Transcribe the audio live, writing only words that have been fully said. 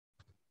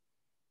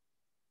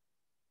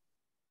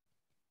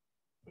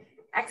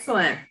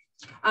Excellent.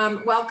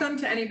 Welcome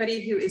to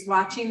anybody who is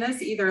watching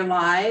this either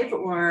live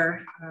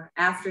or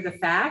after the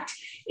fact.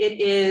 It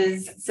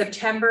is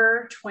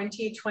September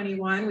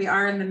 2021. We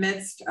are in the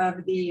midst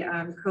of the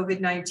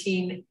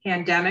COVID-19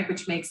 pandemic,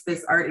 which makes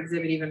this art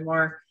exhibit even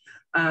more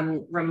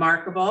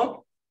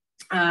remarkable.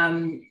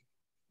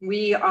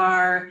 We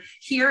are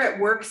here at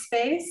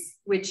Workspace,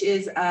 which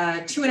is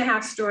a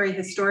 2.5-story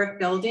historic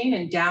building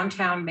in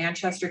downtown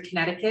Manchester,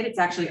 Connecticut. It's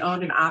actually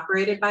owned and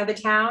operated by the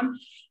town.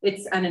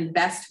 It's an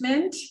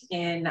investment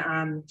in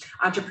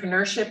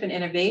entrepreneurship and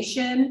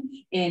innovation,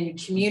 in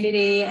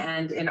community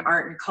and in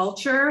art and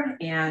culture.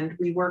 And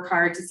we work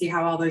hard to see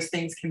how all those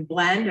things can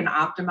blend and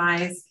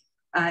optimize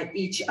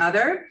each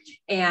other.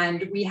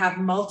 And we have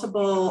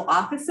multiple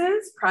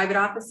offices, private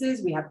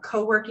offices. We have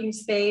co-working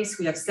space.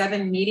 We have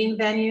 7 meeting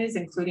venues,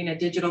 including a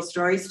digital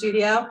story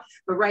studio.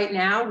 But right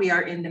now we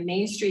are in the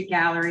Main Street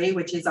Gallery,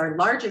 which is our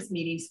largest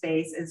meeting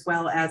space, as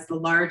well as the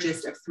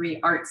largest of 3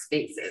 art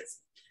spaces.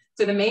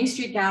 So the Main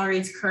Street Gallery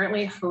is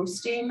currently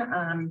hosting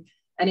an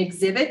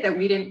exhibit that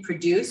we didn't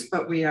produce,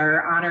 but we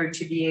are honored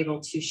to be able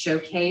to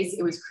showcase.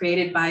 It was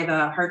created by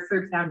the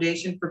Hartford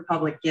Foundation for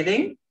Public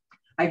Giving.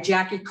 I have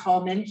Jackie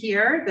Coleman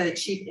here, the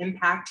Chief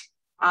Impact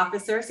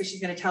Officer, so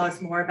she's going to tell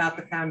us more about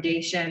the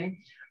foundation.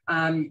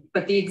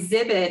 But the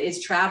exhibit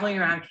is traveling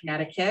around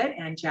Connecticut,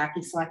 and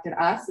Jackie selected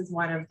us as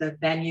one of the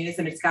venues,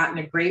 and it's gotten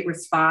a great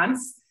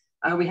response.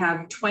 We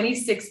have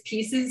 26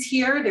 pieces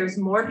here. There's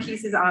more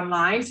pieces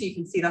online, so you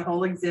can see the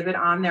whole exhibit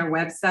on their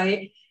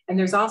website. And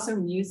there's also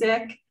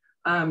music,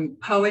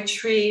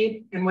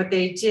 poetry, and what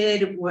they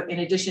did, in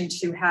addition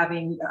to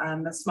having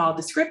a small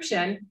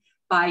description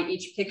by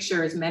each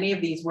picture, is many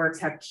of these works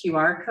have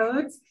QR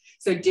codes.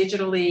 So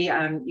digitally,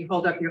 you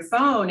hold up your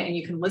phone and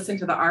you can listen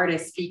to the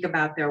artist speak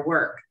about their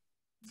work,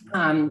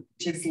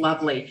 which is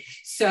lovely.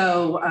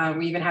 So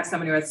we even have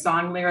someone who has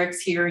song lyrics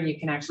here, and you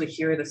can actually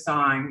hear the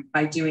song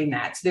by doing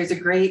that. So there's a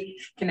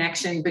great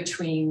connection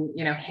between,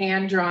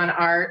 hand-drawn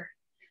art,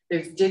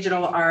 there's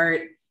digital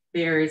art,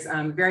 there's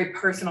very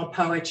personal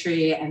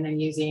poetry, and then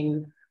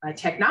using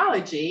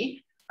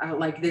technology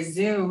like the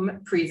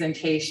Zoom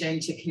presentation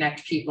to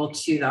connect people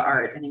to the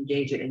art and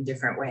engage it in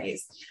different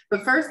ways.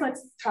 But first,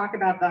 let's talk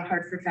about the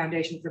Hartford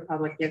Foundation for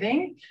Public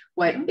Giving,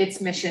 what its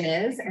mission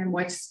is, and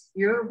what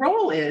your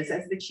role is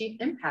as the Chief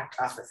Impact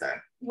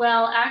Officer.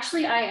 Well,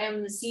 actually, I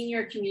am the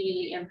Senior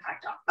Community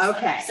Impact Officer.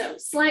 Okay. So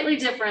slightly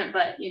different,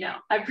 but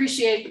I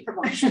appreciate the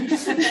promotion.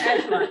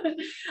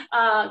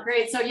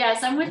 Great. So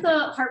yes, I'm with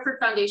the Hartford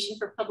Foundation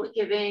for Public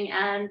Giving,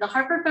 and the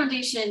Hartford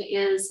Foundation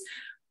is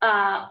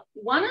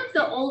one of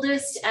the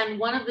oldest and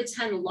one of the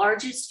 10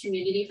 largest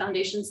community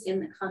foundations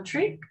in the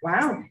country.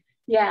 Wow.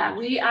 Yeah,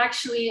 we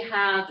actually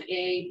have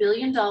a $1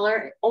 billion,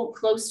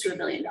 close to $1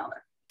 billion.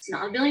 It's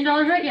not $1 billion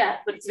right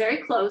yet, but it's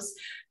very close,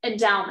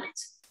 endowment.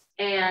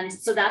 And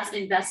so that's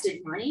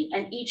invested money.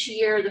 And each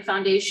year the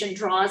foundation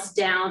draws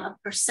down a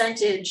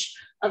percentage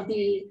of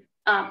the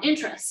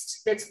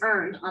interest that's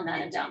earned on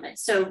that endowment.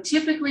 So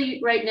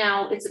typically right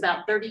now it's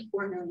about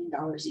 $34 million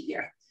a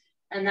year.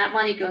 And that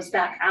money goes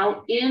back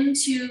out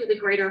into the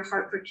greater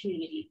Hartford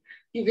community.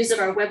 If you visit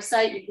our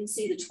website, you can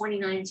see the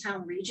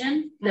 29-town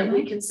region that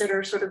we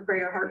consider sort of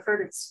greater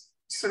Hartford. It's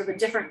sort of a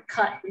different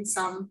cut in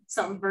some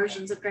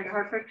versions of greater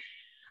Hartford.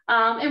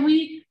 And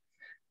we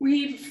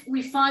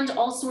fund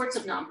all sorts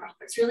of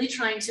nonprofits, really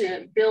trying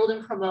to build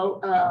and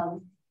promote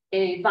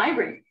a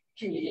vibrant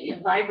community, a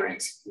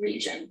vibrant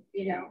region,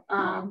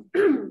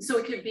 So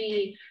it could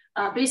be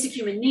basic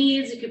human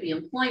needs, it could be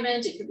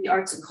employment, it could be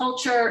arts and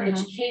culture,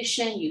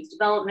 education, youth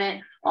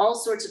development, all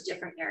sorts of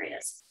different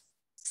areas.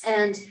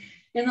 And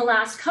in the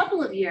last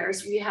couple of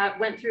years, we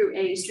went through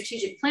a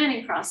strategic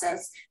planning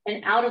process,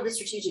 and out of the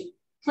strategic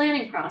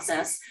planning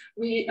process,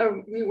 we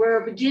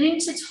were beginning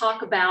to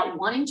talk about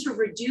wanting to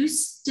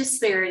reduce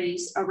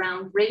disparities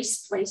around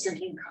race, place,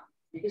 and income,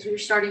 because we were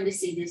starting to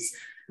see this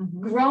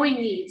growing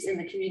needs in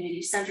the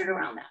community centered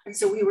around that. And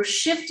so we were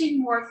shifting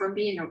more from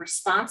being a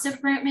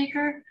responsive grant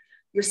maker,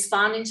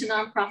 responding to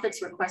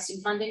nonprofits requesting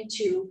funding,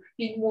 to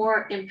be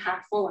more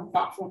impactful and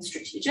thoughtful and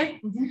strategic.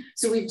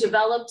 So we've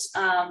developed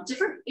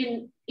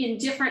in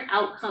different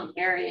outcome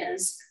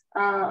areas,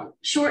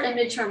 short and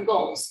midterm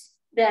goals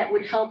that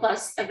would help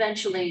us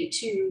eventually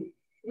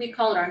we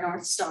call it our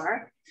North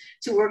Star,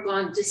 to work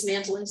on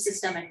dismantling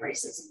systemic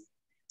racism.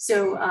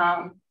 So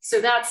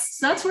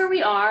that's where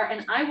we are.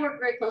 And I work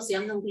very closely.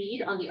 I'm the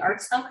lead on the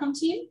arts outcome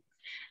team.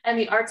 And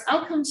the arts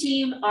outcome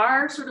team,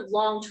 our sort of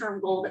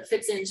long-term goal that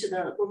fits into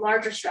the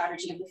larger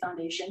strategy of the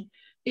foundation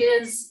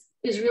is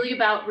really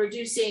about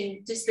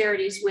reducing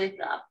disparities with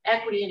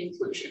equity and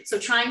inclusion. So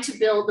trying to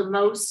build the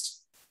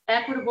most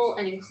equitable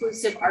and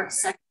inclusive arts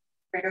sector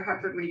in the greater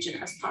Hartford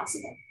region as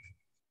possible.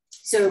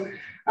 So,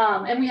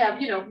 and we have,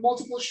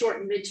 multiple short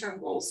and midterm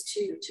goals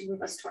to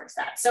move us towards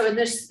that. So, and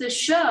this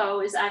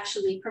show is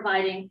actually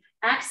providing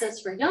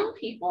access for young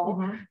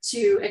people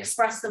to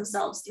express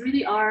themselves through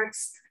the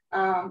arts.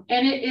 And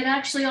it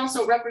actually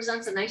also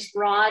represents a nice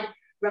broad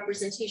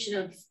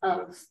representation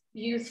of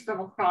youth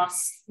from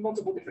across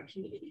multiple different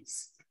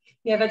communities.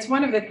 Yeah, that's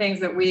one of the things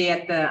that we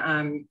at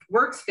the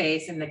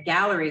Workspace and the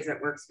galleries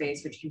at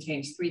Workspace, which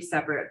contains 3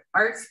 separate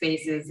art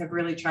spaces, have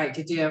really tried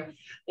to do.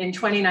 In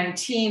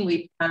 2019,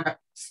 we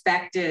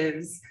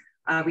perspectives.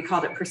 We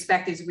called it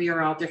Perspectives, We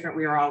Are All Different,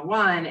 We Are All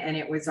One, and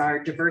it was our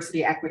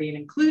diversity, equity, and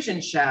inclusion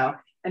show.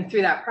 And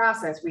through that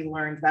process, we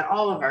learned that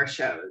all of our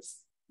shows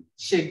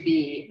should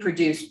be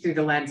produced through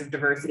the lens of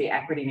diversity,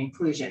 equity, and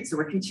inclusion. So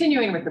we're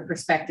continuing with the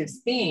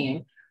Perspectives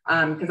theme,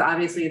 because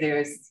obviously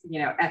there's,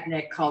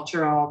 ethnic,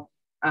 cultural,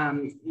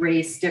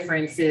 race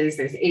differences,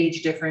 there's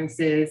age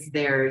differences,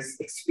 there's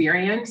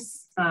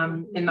experience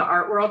in the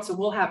art world. So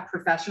we'll have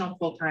professional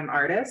full-time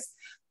artists,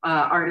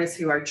 artists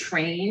who are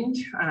trained,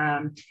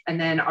 and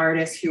then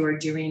artists who are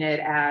doing it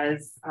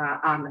as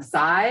on the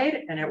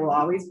side, and it will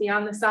always be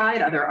on the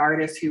side, other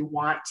artists who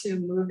want to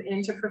move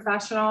into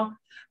professional.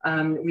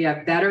 We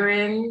have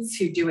veterans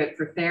who do it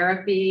for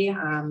therapy,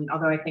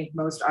 although I think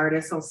most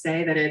artists will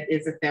say that it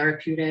is a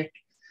therapeutic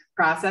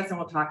process, and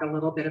we'll talk a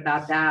little bit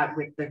about that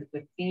with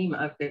the theme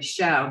of this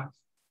show.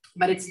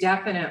 But it's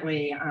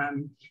definitely,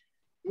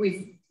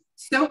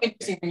 so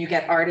interesting when you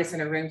get artists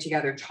in a room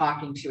together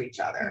talking to each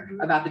other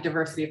about the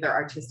diversity of their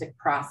artistic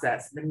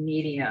process, the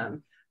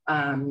medium,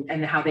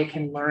 and how they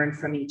can learn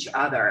from each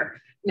other.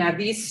 Now,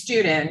 these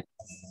students,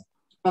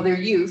 well, they're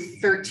youth,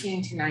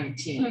 13 to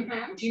 19.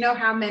 Do you know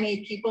how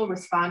many people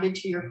responded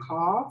to your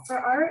call for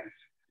art?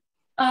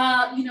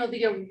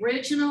 The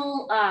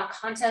original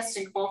contest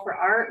and call for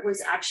art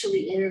was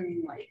actually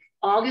in like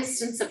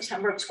August and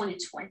September of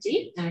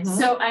 2020.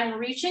 So I'm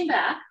reaching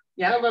back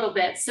a little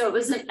bit. So it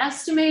was an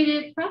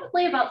estimated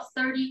probably about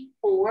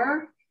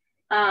 34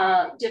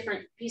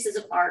 different pieces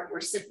of art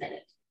were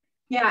submitted.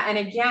 Yeah, and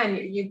again,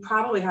 you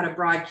probably had a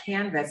broad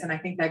canvas, and I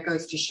think that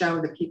goes to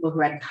show the people who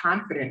had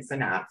confidence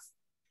enough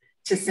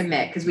to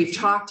submit, because we've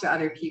talked to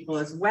other people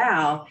as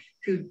well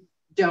who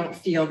don't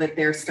feel that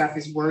their stuff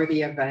is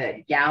worthy of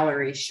a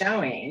gallery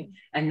showing.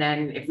 And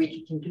then if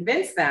we can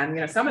convince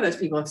them, some of those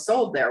people have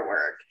sold their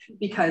work,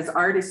 because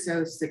art is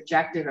so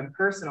subjective and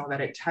personal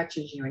that it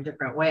touches you in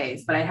different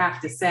ways. But I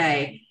have to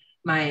say,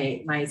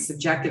 my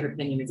subjective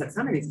opinion is that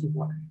some of these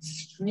people are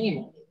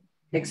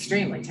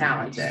extremely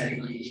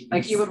talented.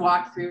 Like, you would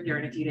walk through here,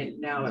 and if you didn't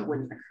know, it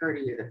wouldn't occur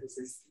to you that this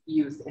is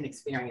youth and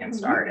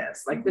experienced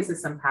artists. Like, this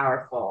is some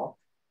powerful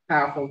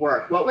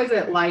work. What was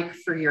it like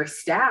for your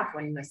staff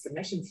when the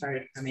submissions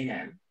started coming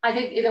in? I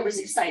think there was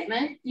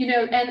excitement,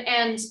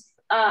 and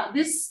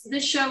this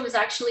show was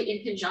actually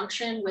in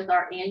conjunction with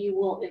our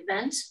annual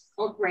event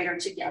called Greater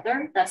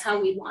Together. That's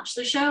how we launched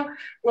the show.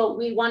 Well,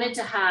 we wanted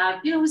to have,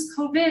 it was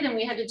COVID, and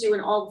we had to do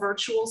an all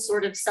virtual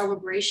sort of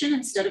celebration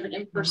instead of an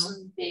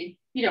in-person big,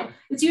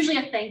 it's usually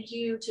a thank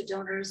you to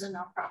donors and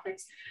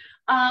nonprofits.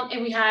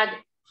 And we had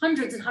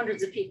hundreds and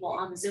hundreds of people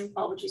on the Zoom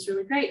call, which was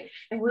really great.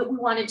 And what we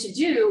wanted to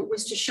do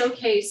was to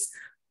showcase,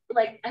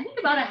 like, I think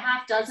about a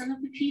half dozen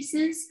of the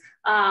pieces,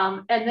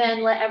 and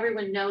then let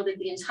everyone know that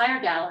the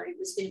entire gallery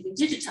was going to be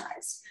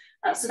digitized.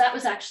 So that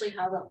was actually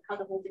how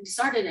the whole thing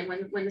started. And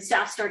when the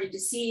staff started to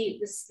see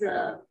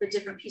the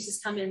different pieces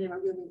come in, they were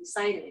really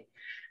excited.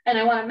 And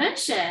I want to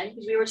mention,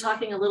 because we were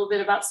talking a little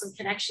bit about some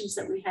connections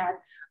that we had,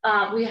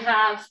 we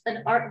have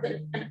an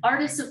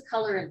Artists of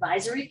Color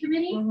Advisory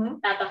Committee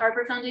at the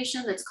Hartford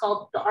Foundation that's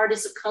called the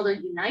Artists of Color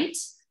Unite.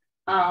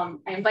 I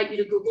invite you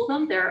to Google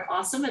them. They're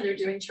awesome, and they're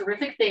doing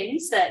terrific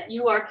things that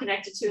you are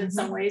connected to in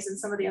some ways, and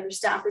some of the other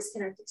staff is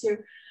connected to.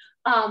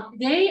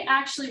 They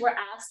actually were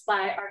asked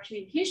by our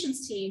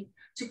communications team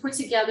to put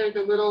together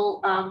the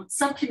little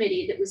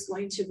subcommittee that was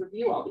going to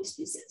review all these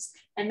pieces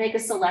and make a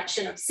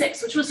selection of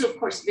 6, which was, of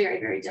course, very,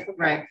 very difficult.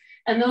 Right.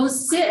 And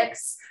those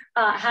 6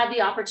 had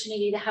the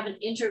opportunity to have an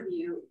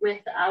interview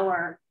with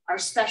our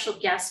special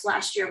guest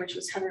last year, which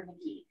was Heather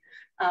McGee.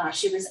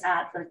 She was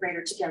at the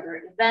Greater Together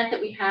event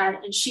that we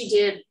had, and she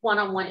did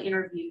one-on-one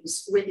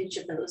interviews with each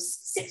of those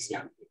 6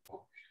 young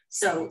people.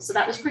 So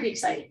that was pretty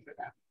exciting for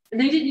them. And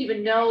they didn't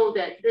even know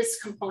that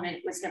this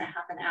component was going to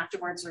happen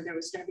afterwards, or there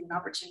was going to be an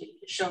opportunity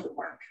to show the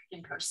work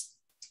in person.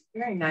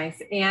 Very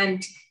nice.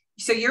 And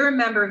so you're a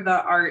member of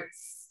the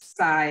arts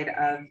side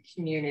of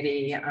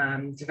community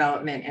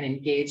development and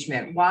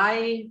engagement.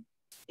 Why,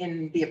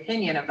 in the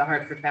opinion of the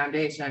Hartford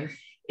Foundation,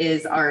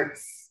 is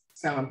arts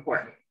so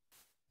important?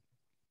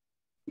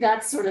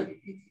 That's sort of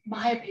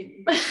my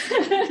opinion.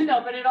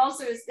 No, but it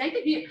also is, I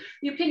think,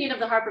 the opinion of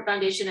the Hartford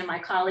Foundation and my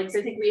colleagues.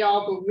 I think we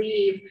all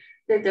believe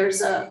that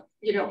there's a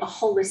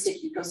holistic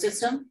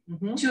ecosystem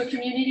to a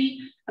community.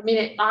 I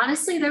mean,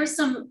 honestly, there was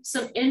some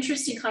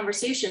interesting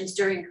conversations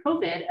during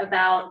COVID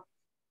about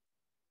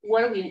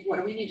what do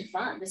we need to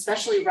fund,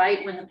 especially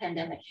right when the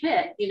pandemic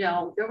hit.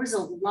 There was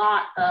a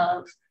lot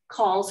of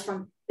calls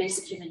from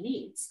basic human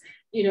needs.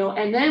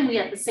 And then we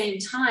at the same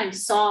time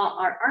saw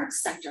our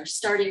arts sector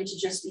starting to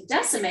just be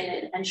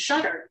decimated and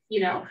shuttered,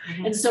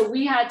 and so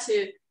we had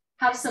to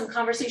have some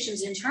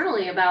conversations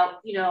internally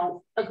about,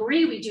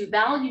 agree we do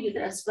value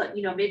this, but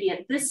maybe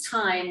at this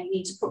time we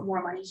need to put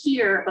more money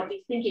here, but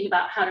be thinking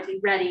about how to be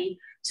ready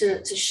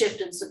to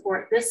shift and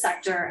support this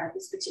sector at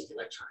this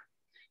particular time.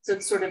 So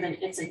it's sort of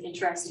it's an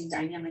interesting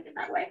dynamic in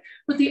that way.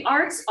 But the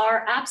arts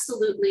are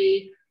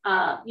absolutely,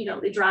 you know,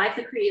 they drive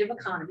the creative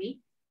economy.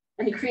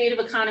 And the creative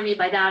economy,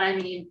 by that, I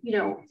mean, you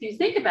know, if you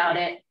think about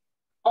it,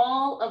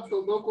 all of the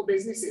local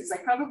businesses,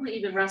 like probably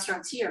even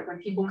restaurants here, when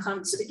people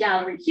come to the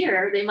gallery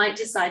here, they might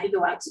decide to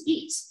go out to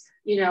eat,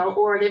 you know,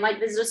 or they might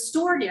visit a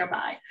store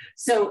nearby.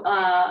 So,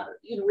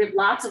 you know, we have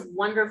lots of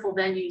wonderful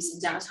venues in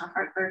downtown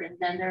Hartford, and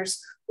then there's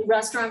the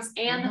restaurants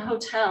and the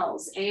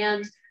hotels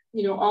and,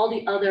 you know, all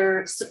the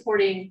other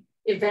supporting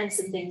events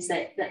and things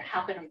that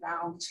happen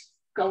around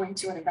going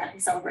to an event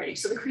and celebrating.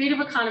 So the creative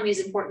economy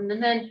is important.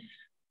 And then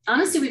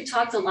honestly, we've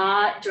talked a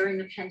lot during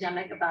the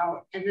pandemic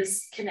about, and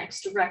this connects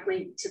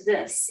directly to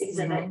this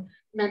exhibit,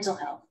 mental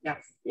health.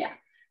 Yeah.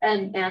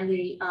 And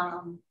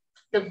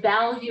the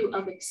value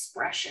of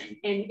expression.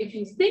 And if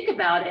you think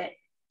about it,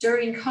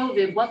 during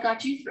COVID, what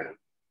got you through?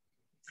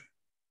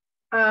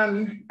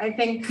 I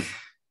think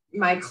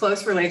my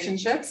close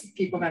relationships,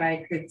 people that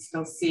I could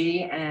still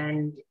see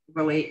and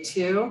relate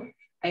to.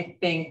 I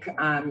think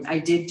I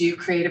did do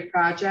creative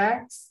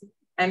projects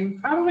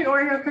and probably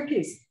Oreo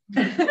cookies.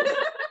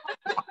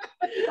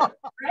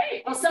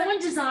 Great. Well, someone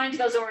designed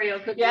those Oreo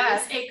cookies.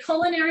 Yes. A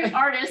culinary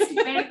artist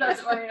made those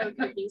Oreo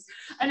cookies.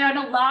 I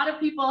know a lot of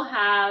people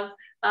have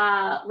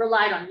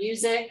relied on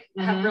music,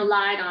 have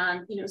relied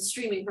on, you know,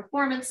 streaming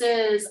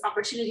performances,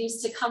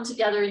 opportunities to come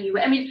together in new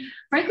way. I mean,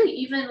 frankly,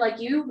 even like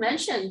you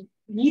mentioned,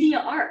 media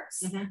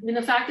arts. I mean,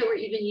 the fact that we're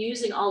even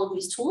using all of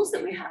these tools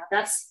that we have,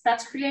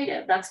 that's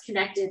creative. That's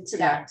connected to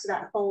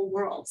that whole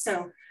world.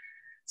 So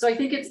I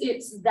think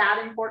it's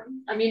that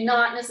important. I mean,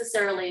 not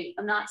necessarily,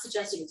 I'm not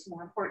suggesting it's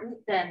more important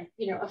than,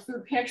 you know, a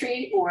food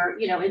pantry or,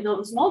 you know, in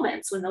those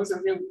moments when those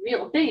are really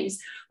real things.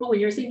 But when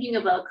you're thinking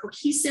of a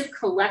cohesive,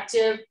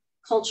 collective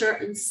culture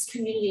and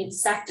community and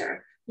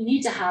sector, you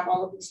need to have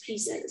all of these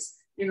pieces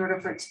in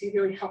order for it to be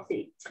really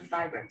healthy and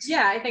vibrant.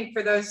 Yeah, I think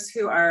for those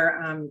who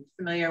are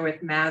familiar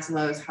with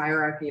Maslow's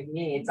hierarchy of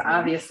needs,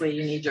 obviously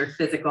you need your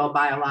physical,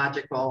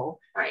 biological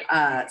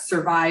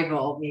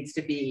survival needs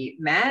to be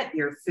met,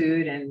 your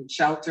food and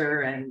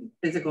shelter and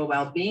physical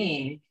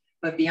well-being.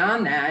 But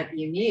beyond that,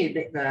 you need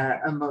the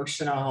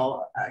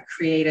emotional,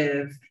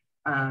 creative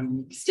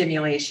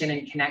stimulation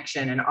and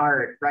connection and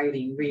art,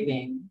 writing,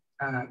 reading.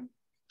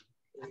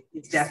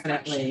 It's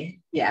definitely,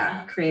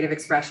 creative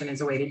expression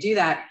is a way to do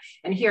that.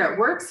 And here at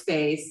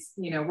Workspace,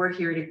 you know, we're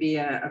here to be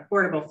an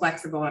affordable,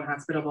 flexible, and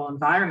hospitable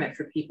environment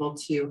for people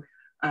to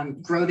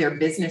grow their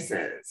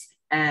businesses.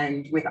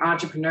 And with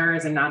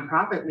entrepreneurs and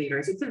nonprofit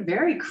leaders, it's a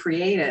very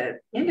creative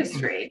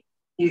industry.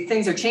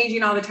 Things are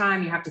changing all the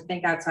time. You have to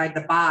think outside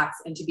the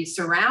box, and to be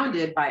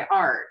surrounded by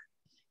art.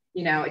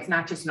 You know, it's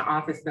not just an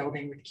office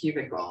building with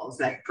cubicles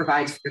that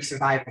provides for your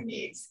survival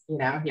needs. You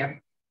know, you have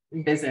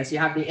in business, you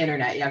have the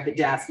internet, you have the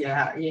desk, you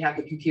have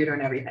the computer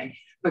and everything.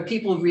 But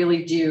people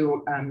really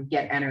do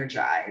get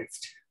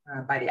energized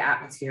by the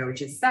atmosphere,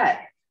 which is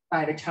set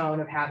by the tone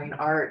of having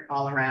art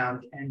all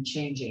around and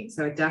changing.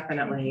 So it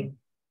definitely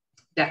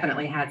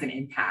has an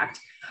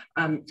impact.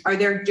 Are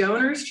there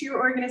donors to your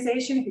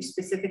organization who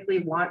specifically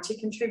want to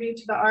contribute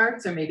to the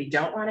arts or maybe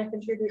don't want to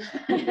contribute?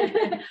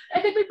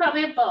 I think we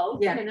probably have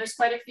both. Yeah. And there's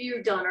quite a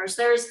few donors.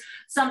 There's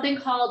something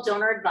called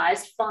donor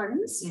advised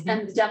funds,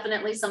 and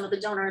definitely some of the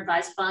donor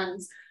advised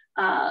funds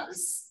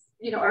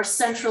you know, are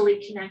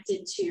centrally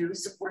connected to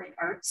supporting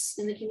arts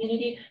in the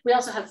community. We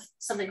also have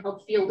something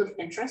called field of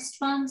interest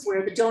funds,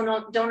 where the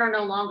donor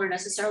no longer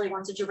necessarily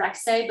wants a direct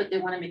say, but they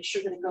want to make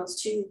sure that it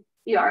goes to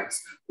the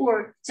arts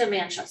or to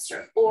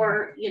Manchester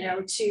or, you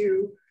know,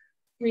 to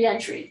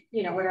reentry,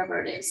 you know,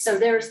 whatever it is. So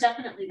there's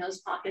definitely those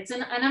pockets.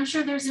 And I'm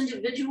sure there's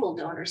individual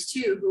donors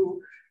too,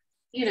 who,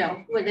 you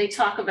know, when they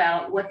talk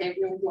about what they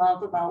really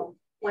love about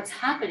what's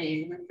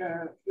happening with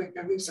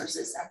the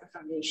resources at the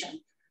foundation,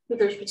 with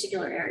those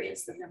particular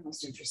areas that they're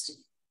most interested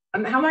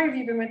in. How long have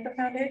you been with the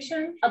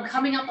foundation? I'm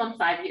coming up on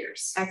 5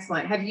 years.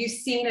 Excellent. Have you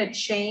seen a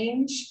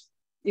change,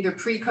 either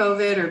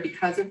pre-COVID or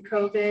because of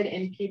COVID,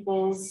 in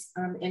people's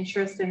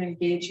interest and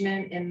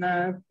engagement in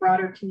the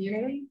broader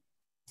community?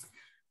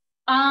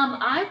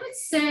 I would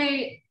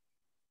say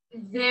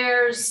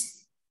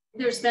there's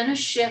been a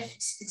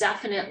shift,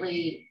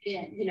 definitely,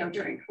 in, you know,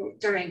 during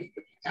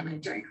the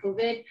pandemic, during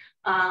COVID.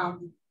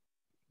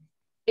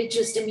 It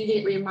just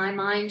immediately in my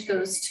mind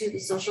goes to the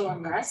social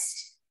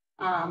unrest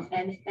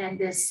and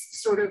this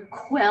sort of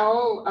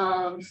quell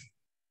of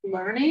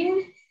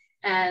learning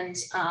and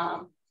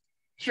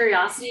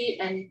curiosity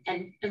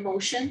and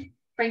emotion,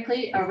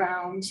 frankly,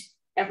 around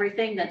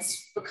everything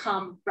that's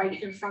become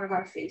right in front of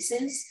our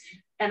faces.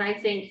 And I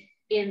think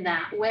in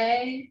that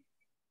way,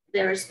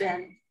 there's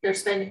been a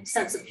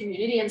sense of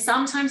community, and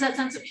sometimes that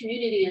sense of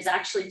community is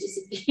actually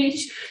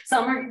disengaged.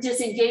 Some are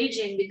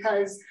disengaging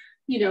because,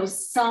 you know,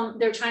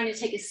 they're trying to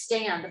take a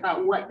stand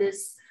about what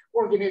this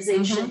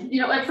organization,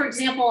 you know, like for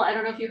example, I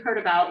don't know if you heard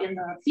about in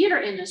the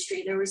theater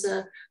industry, there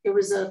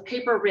was a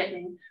paper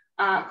written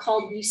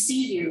called "We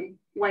See You,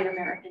 White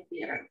American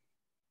Theater."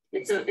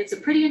 It's a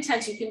pretty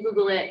intense, you can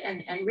Google it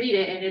and read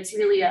it. And it's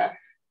really a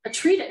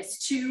treatise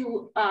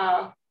to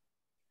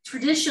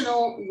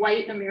traditional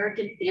white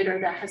American theater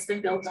that has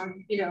been built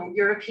on, you know,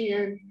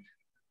 European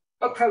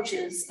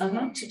approaches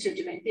to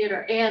doing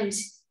theater. And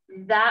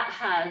that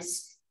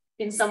has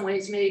in some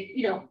ways made,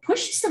 you know,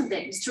 pushed some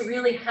things to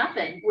really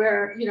happen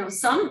where, you know,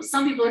 some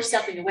people are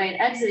stepping away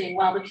and exiting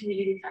while the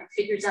community kind of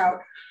figures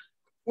out,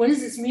 what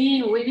does this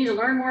mean? We need to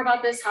learn more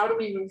about this. How do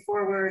we move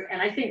forward?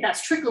 And I think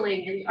that's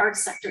trickling in the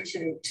arts sector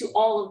to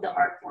all of the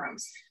art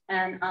forums.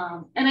 And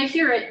I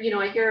hear it, you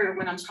know, I hear it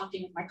when I'm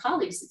talking with my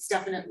colleagues. It's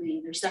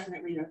definitely, there's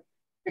definitely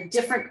a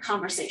different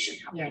conversation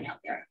happening out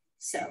there.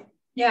 So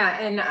yeah,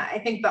 and I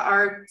think the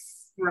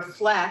arts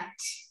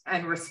reflect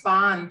and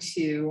respond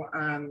to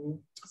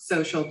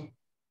social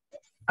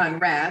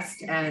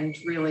unrest and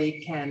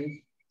really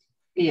can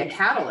be a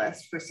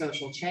catalyst for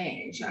social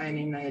change. I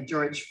mean, the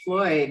George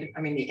Floyd,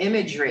 I mean, the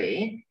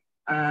imagery,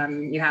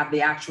 you have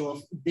the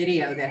actual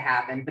video that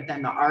happened, but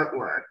then the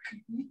artwork,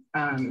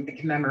 the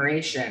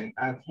commemoration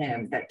of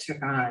him that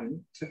took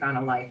on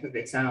a life of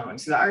its own.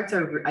 So the arts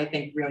are, I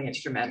think, really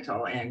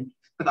instrumental in,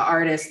 for the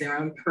artists, their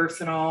own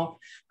personal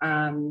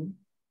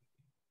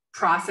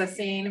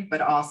processing,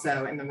 but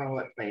also in the role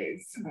it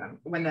plays.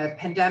 When the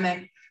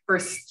pandemic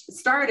first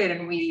started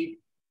and we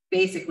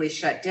basically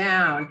shut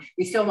down,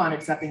 we still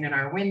wanted something in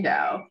our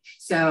window.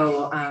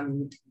 So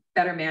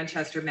Better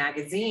Manchester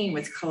magazine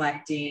was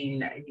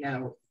collecting, you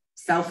know,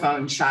 cell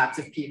phone shots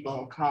of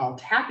people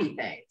called happy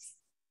things,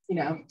 you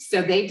know,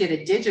 so they did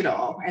a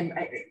digital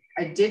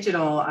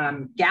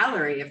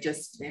gallery of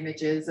just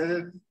images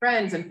of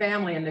friends and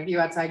family and the view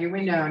outside your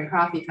window and a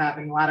coffee cup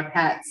and a lot of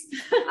pets.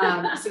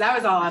 So that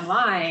was all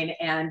online,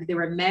 and there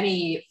were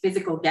many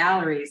physical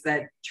galleries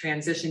that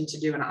transitioned to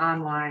do an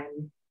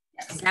online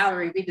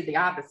gallery. We did the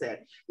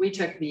opposite. We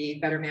took the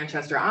Better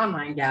Manchester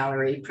online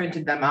gallery,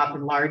 printed them up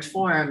in large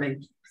form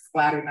and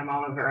splattered them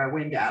all over our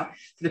window.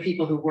 So the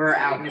people who were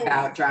out and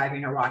about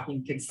driving or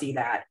walking could see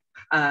that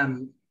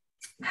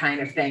kind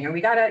of thing. And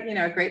we got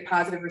a great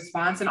positive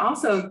response. And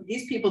also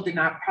these people did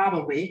not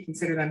probably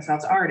consider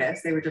themselves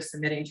artists. They were just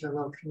submitting to a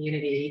little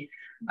community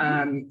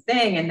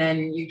thing. And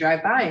then you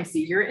drive by and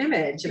see your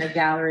image in a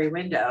gallery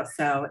window.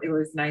 So it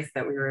was nice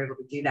that we were able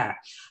to do that.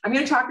 I'm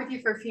going to talk with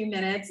you for a few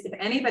minutes. If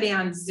anybody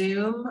on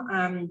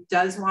Zoom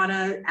does want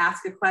to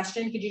ask a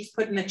question, could you just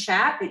put in the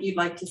chat that you'd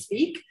like to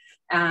speak?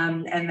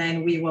 And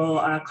then we will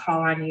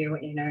call on you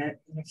in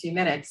a few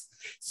minutes.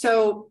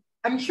 So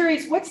I'm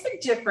curious, what's the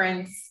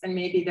difference, and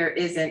maybe there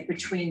isn't,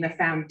 between the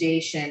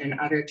foundation and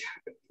other,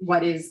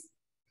 what is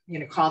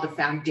called a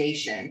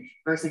foundation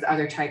versus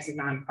other types of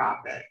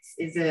nonprofits?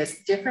 Is it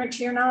different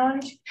to your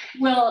knowledge?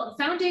 Well,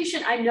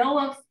 foundation, I know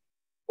of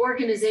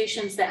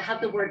organizations that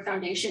have the word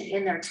foundation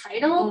in their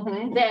title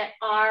that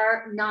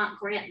are not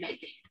grant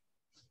making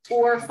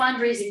or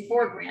fundraising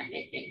for grant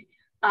making.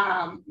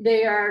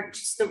 They are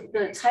just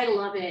the title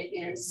of it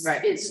is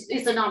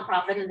a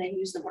nonprofit, and they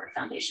use the word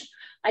foundation.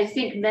 I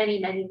think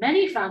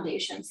many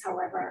foundations,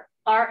 however,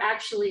 are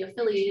actually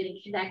affiliated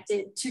and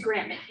connected to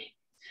grant making.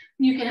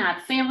 You can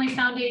have family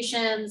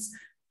foundations,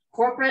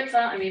 corporate,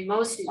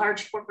 most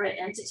large corporate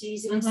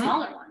entities, even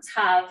smaller ones,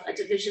 have a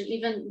division.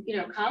 Even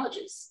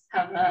colleges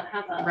have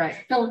a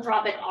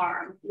philanthropic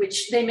arm,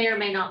 which they may or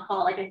may not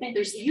call. Like I think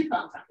there's the UConn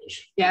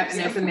Foundation. Yeah, and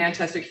there's the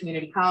Manchester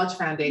Community College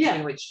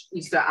Foundation, which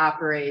used to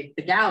operate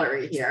the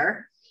gallery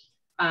here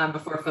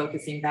before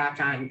focusing back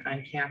on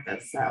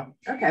campus. So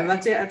okay, well,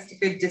 that's a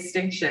good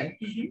distinction.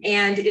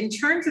 And in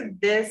terms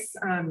of this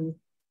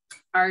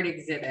art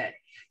exhibit,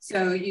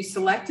 so you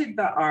selected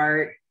the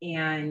art,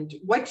 and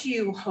what do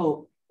you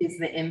hope is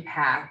the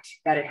impact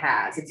that it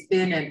has? It's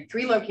been in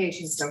 3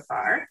 locations so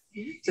far.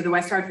 So the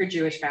West Hartford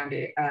Jewish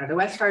Foundation, the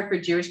West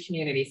Hartford Jewish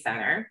Community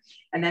Center,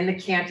 and then the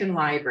Canton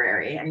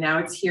Library. And now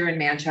it's here in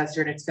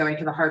Manchester, and it's going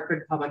to the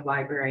Hartford Public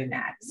Library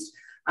next.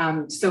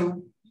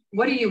 So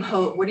what are you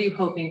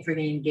hoping for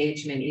the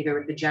engagement, either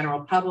with the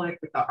general public,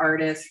 with the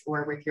artists,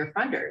 or with your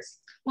funders?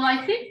 Well,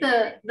 I think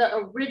the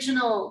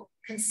original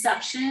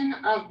conception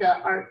of the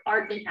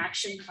Art in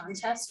Action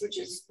contest, which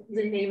is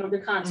the name of the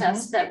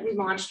contest that we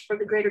launched for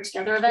the Greater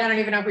Together event. I don't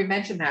even know if we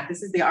mentioned that.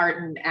 This is the Art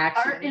in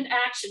Action. Art in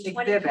Action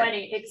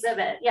 2020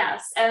 exhibit,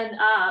 yes. And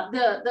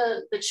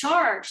the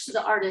charge to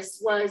the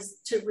artists was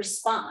to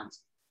respond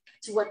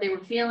to what they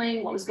were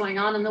feeling, what was going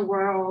on in the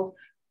world,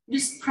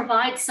 just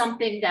provide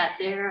something that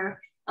they're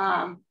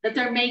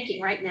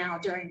making right now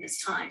during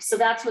this time. So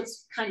that's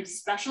what's kind of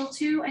special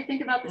too, I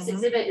think, about this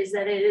exhibit, is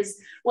that it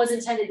was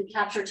intended to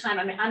capture time.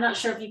 I mean, I'm not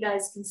sure if you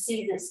guys can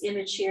see this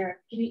image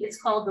here.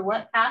 It's called the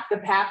what path? The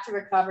Path to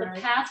Recovery.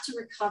 The Path to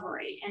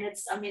Recovery. And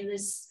it's,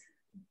 this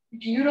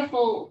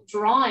beautiful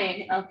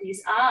drawing of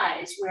these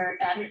eyes where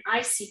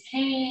I see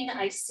pain,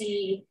 I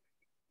see,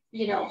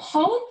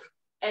 hope,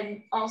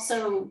 and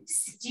also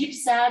deep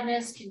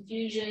sadness,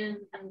 confusion,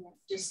 and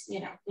just,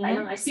 I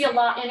don't know, I see a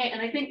lot in it. And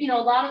I think, a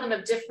lot of them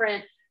have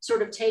different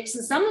sort of takes.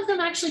 And some of them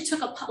actually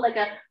took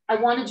I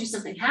want to do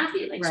something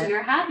happy, so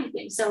you're a happy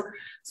thing. So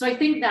I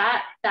think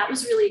that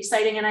was really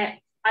exciting. And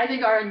I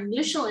think our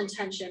initial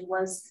intention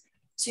was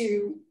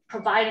to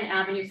provide an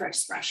avenue for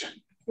expression,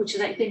 which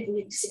I think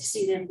we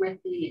succeeded with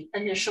the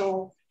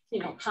initial,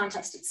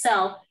 contest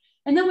itself.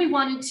 And then we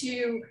wanted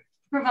to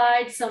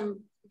provide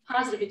some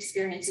positive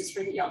experiences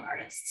for the young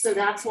artists. So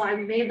that's why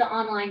we made the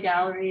online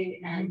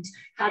gallery and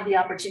had the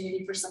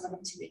opportunity for some of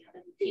them to meet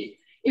Heaven Feet.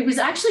 It was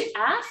actually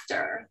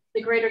after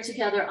the Greater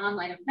Together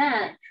online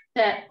event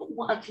that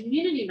a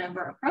community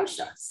member approached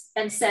us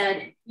and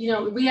said, you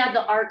know, we had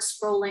the art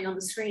scrolling on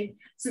the screen.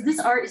 So this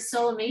art is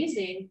so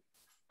amazing.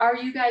 Are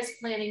you guys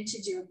planning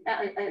to do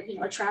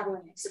a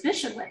traveling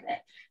exhibition with it?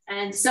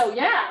 And so,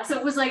 yeah, so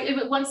it was like,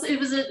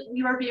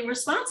 we were being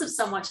responsive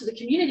somewhat to the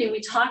community.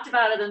 We talked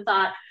about it and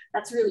thought,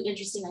 that's a really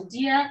interesting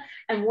idea.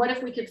 And what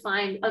if we could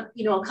find a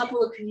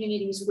couple of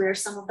communities where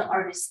some of the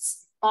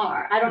artists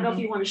are? I don't know if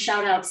you want to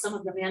shout out some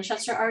of the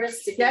Manchester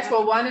artists. Yes,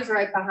 well, one is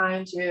right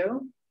behind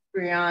you,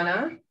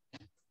 Brianna.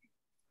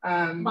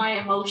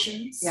 My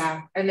Emotions.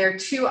 Yeah, and there are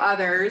two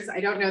others. I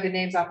don't know the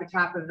names off the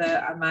top of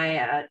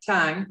my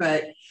tongue,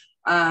 but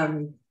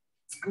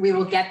we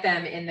will get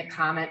them in the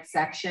comment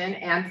section.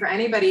 And for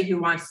anybody who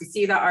wants to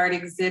see the art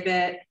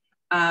exhibit,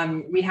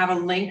 we have a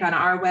link on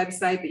our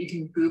website, but you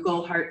can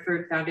Google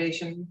Hartford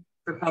Foundation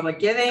for Public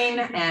Giving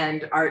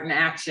and Art in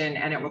Action,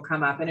 and it will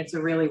come up. And it's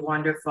a really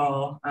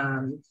wonderful,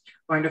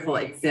 wonderful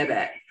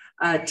exhibit.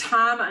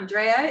 Tom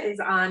Andrea is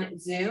on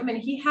Zoom, and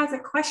he has a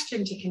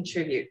question to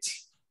contribute.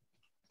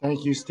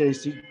 Thank you,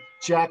 Stacy.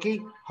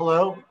 Jackie,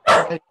 hello.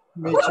 Nice to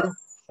meet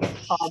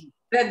you.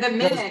 The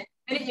minute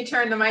you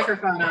turn the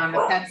microphone on,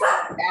 the pets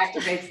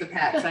activates the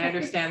pets. I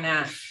understand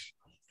that.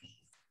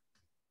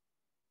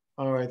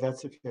 All right,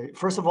 that's okay.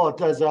 First of all,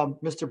 does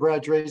Mr.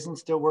 Brad Drazen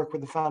still work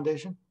with the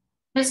foundation?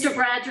 Mr.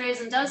 Brad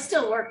Drazen does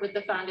still work with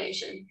the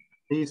foundation.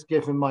 Please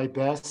give him my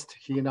best.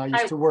 He and I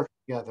used to work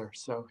together,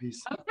 so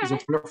he's a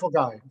wonderful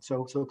guy.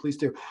 So please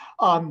do.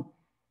 And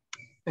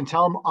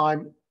tell him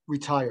I'm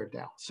retired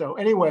now. So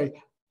anyway,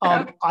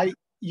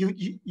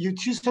 you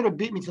two sort of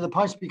beat me to the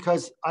punch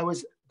because I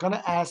was going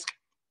to ask,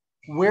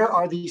 where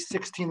are these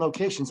 16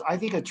 locations? I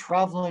think a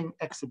traveling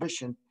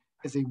exhibition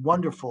is a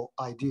wonderful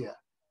idea.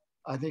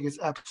 I think it's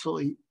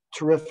absolutely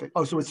terrific.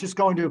 Oh, so it's just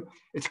going to,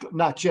 it's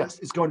not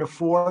just, it's going to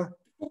 4.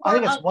 I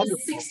think it's wonderful.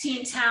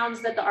 16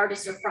 towns that the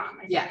artists are from.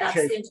 Yeah, that's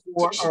okay,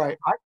 4, all right.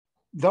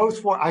 Those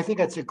 4, I think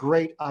that's a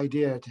great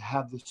idea to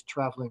have this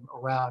traveling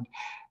around.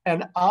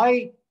 And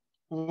I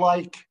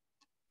like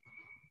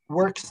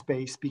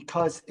Workspace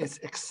because it's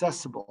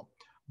accessible,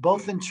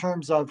 both in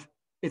terms of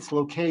its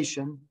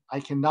location. I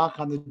can knock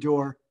on the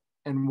door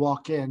and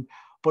walk in,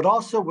 but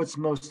also what's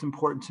most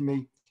important to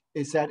me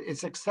is that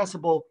it's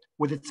accessible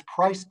with its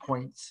price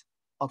points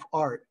of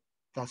art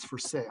that's for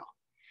sale.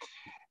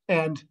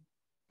 And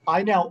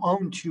I now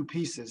own 2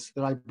 pieces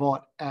that I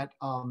bought at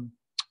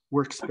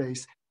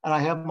Workspace, and I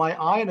have my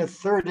eye on a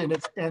third, and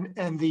it's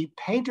and the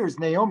painter's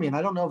Naomi, and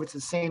I don't know if it's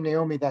the same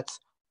Naomi that's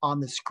on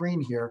the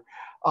screen here,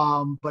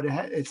 but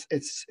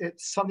it's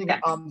something.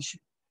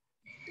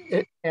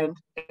 Yes.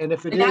 And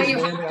if it is, now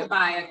you have to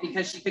buy it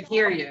because she could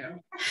hear you.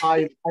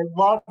 I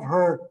love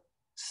her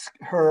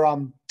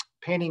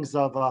paintings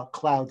of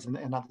clouds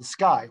and of the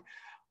sky.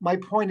 My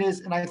point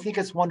is, and I think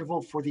it's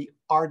wonderful for the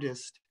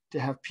artist to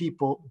have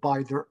people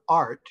buy their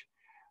art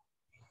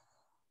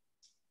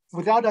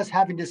without us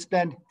having to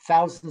spend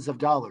thousands of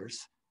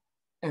dollars,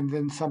 and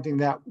then something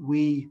that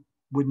we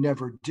would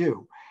never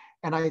do.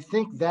 And I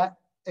think that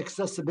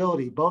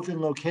accessibility, both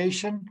in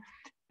location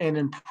and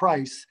in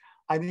price,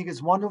 I think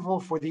is wonderful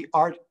for the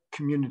art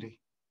community,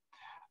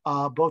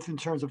 both in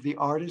terms of the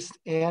artist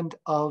and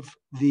of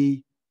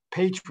the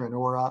patron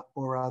or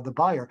the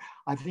buyer.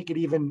 I think it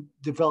even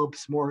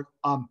develops more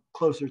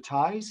closer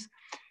ties.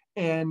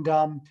 And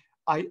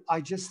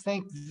I just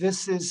think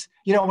this is,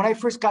 when I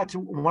first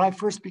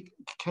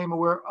became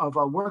aware of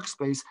a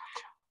Workspace,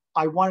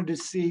 I wanted to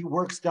see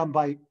works done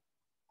by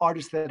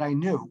artists that I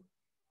knew,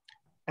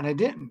 and I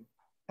didn't.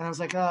 And I was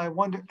like, oh, I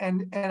wonder,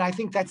 and I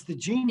think that's the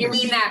genius.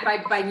 You mean that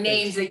by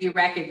names that you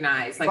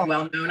recognize, like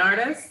well-known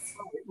artists?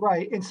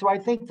 Right, and so I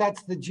think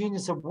that's the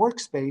genius of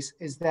Workspace,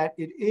 is that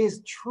it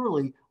is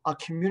truly a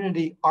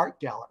community art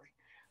gallery,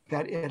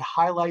 that it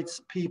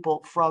highlights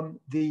people from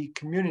the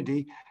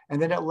community,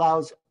 and then it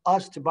allows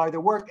us to buy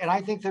their work. And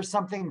I think there's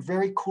something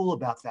very cool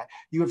about that.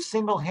 You have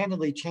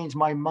single-handedly changed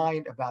my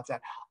mind about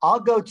that. I'll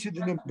go to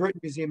the New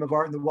Britain Museum of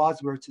Art in the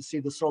Wadsworth to see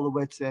the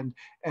Solowitz and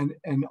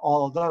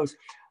all of those.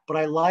 But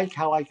I like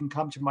how I can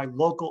come to my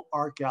local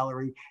art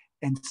gallery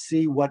and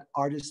see what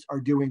artists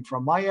are doing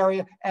from my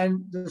area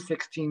and the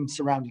 16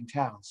 surrounding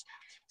towns.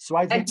 So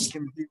I think it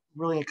can be a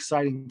really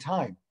exciting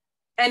time.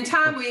 And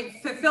Tom, we've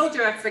fulfilled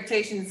your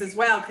expectations as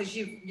well, because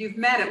you've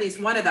met at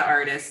least one of the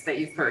artists that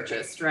you've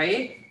purchased,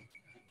 right?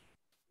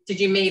 Did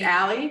you meet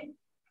Allie?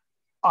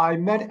 I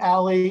met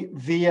Allie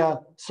via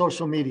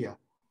social media.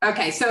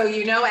 Okay, so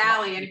you know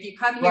Allie, and if you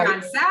come here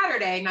on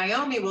Saturday,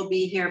 Naomi will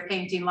be here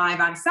painting live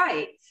on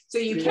site. So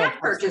you can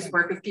purchase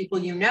work of people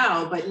you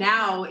know, but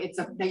now it's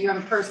that you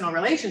have a personal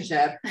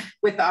relationship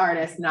with the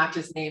artist, not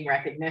just name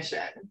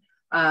recognition.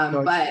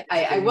 But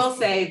I will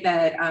say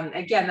that,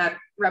 again, that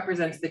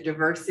represents the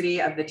diversity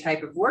of the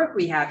type of work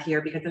we have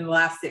here, because in the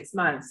last 6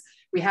 months,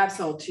 we have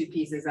sold 2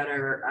 pieces that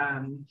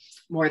are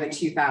more than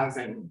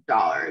 $2,000.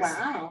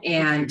 Wow.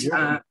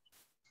 And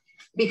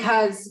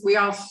because we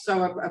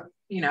also,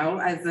 you know,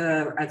 as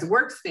a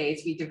workspace,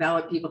 we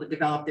develop people to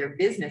develop their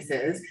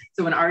businesses.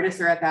 So when artists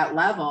are at that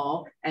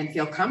level and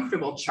feel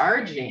comfortable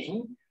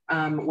charging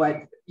what,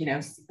 you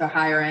know, the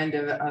higher end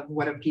of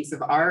what a piece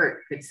of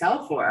art could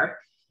sell for,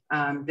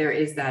 there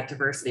is that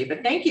diversity.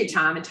 But thank you,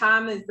 Tom. And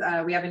Tom is,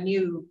 we have a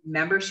new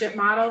membership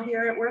model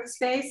here at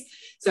Workspace.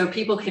 So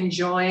people can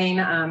join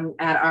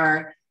at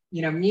our,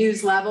 you know,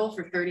 Muse level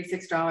for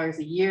 $36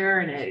 a year,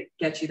 and it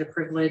gets you the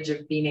privilege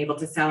of being able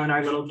to sell in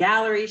our little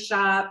gallery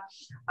shop.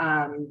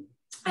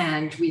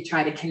 And we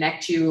try to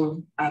connect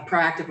you,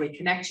 proactively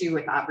connect you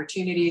with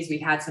opportunities.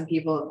 We've had some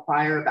people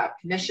inquire about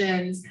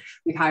commissions.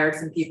 We've hired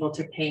some people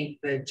to paint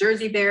the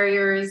Jersey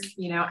barriers,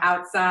 you know,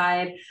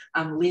 outside,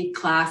 lead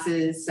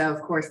classes. So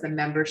of course the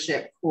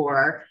membership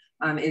core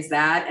is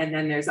that. And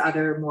then there's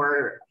other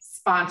more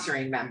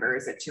sponsoring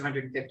members at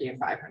 $250 and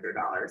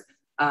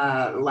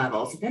 $500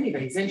 levels, if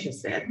anybody's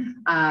interested.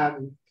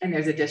 And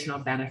there's additional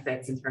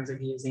benefits in terms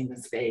of using the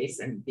space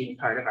and being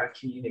part of our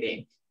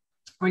community.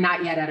 We're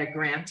not yet at a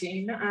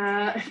granting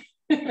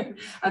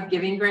of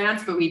giving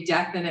grants, but we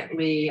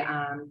definitely,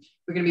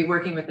 we're going to be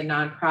working with the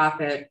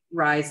nonprofit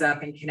Rise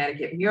Up in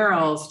Connecticut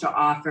Murals to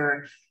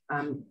offer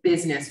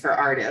business for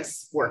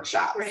artists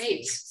workshops.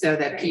 Great. So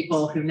that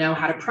people who know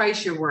how to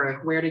price your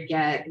work, where to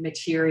get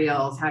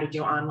materials, how to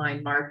do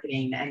online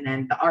marketing, and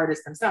then the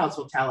artists themselves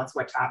will tell us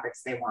what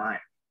topics they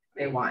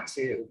want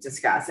to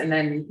discuss. And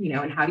then, you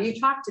know, and how do you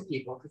talk to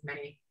people? Because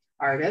many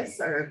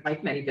artists, or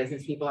like many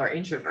business people, are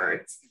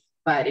introverts.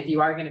 But if you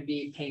are going to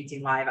be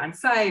painting live on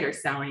site or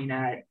selling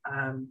at,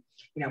 you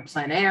know,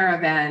 plein air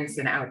events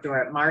and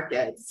outdoor at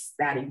markets,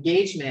 that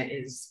engagement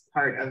is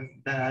part of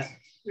the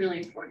really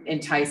important,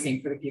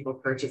 enticing for the people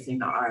purchasing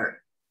the art.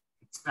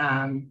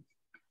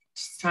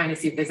 Just trying to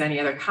see if there's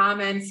any other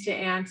comments to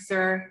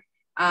answer.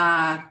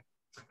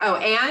 Oh,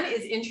 Anne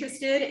is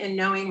interested in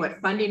knowing what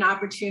funding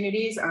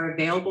opportunities are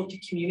available to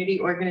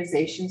community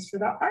organizations for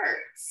the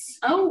arts.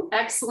 Oh,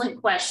 excellent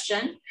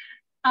question.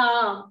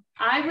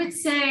 I would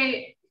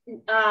say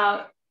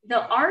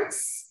the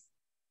arts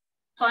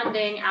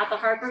funding at the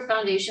Hartford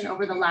Foundation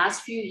over the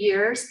last few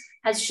years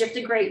has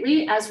shifted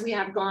greatly as we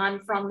have gone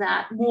from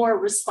that more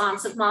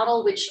responsive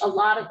model, which a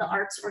lot of the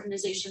arts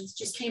organizations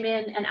just came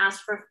in and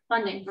asked for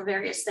funding for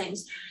various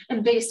things.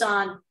 And based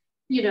on,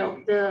 you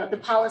know, the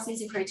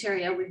policies and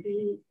criteria would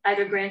be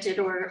either granted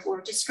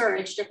or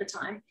discouraged at the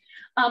time.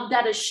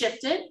 That has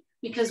shifted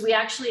because we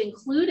actually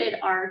included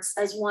arts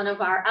as one of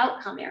our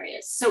outcome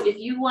areas. So if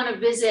you want to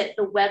visit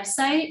the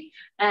website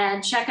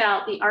and check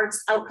out the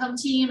arts outcome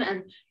team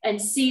and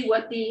see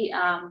what the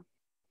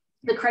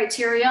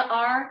criteria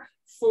are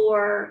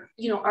for,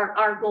 you know,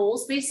 our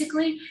goals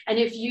basically. And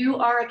if you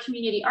are a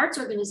community arts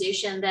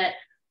organization that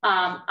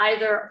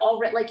either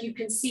already, like you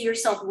can see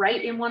yourself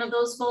right in one of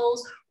those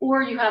goals,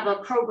 or you have a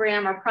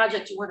program or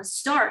project you want to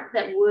start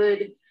that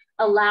would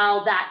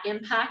allow that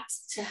impact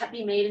to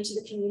be made into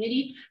the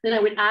community, then I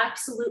would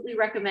absolutely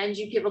recommend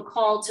you give a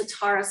call to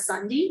Tara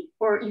Sunday,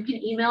 or you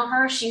can email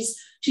her. She's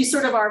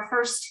sort of our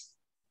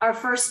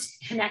first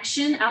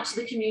connection out to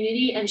the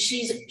community, and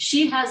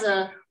she has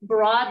a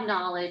broad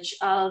knowledge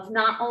of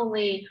not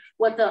only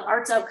what the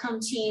arts outcome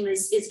team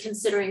is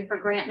considering for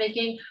grant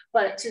making,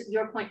 but to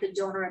your point, the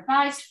donor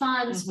advised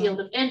funds, field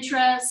of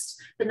interest,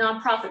 the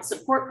nonprofit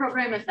support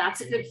program, if that's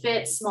a good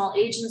fit, small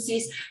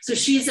agencies. So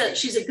she's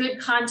a good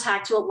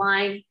contact to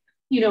align,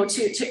 you know,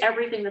 to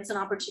everything that's an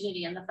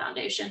opportunity in the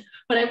foundation.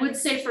 But I would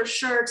say for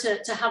sure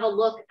to have a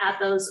look at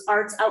those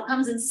arts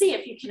outcomes and see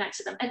if you connect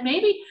to them. And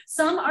maybe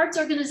some arts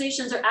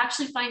organizations are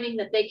actually finding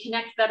that they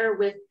connect better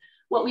with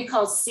what we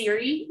call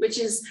CERI, which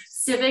is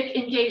civic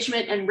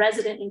engagement and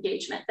resident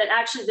engagement, that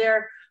actually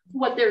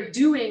what they're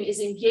doing is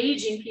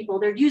engaging people.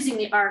 They're using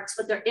the arts,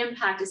 but their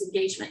impact is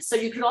engagement. So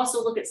you could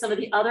also look at some of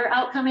the other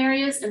outcome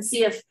areas and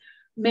see if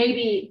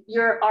maybe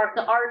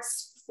the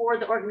arts for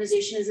the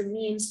organization is a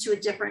means to a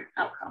different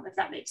outcome, if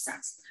that makes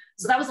sense.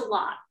 So that was a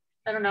lot.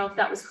 I don't know if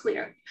that was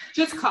clear.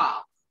 Just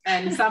call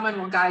and someone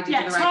will guide you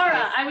to the right Tara,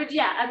 place.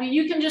 I mean,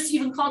 you can just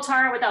even call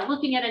Tara without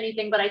looking at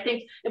anything, but I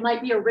think it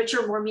might be a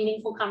richer, more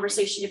meaningful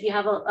conversation if you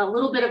have a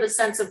little bit of a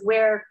sense of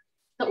where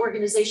the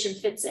organization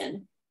fits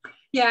in.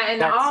 Yeah,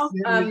 and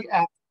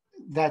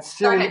that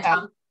silly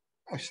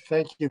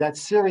thank you. That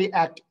silly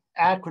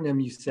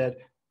acronym you said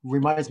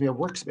reminds me of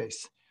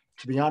Workspace,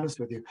 to be honest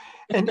with you.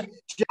 And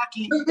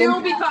Jackie, we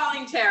will be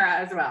calling Tara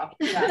as well.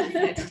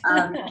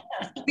 Yeah.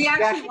 We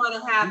actually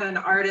want to have an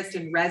artist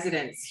in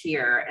residence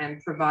here and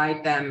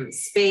provide them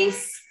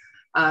space.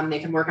 They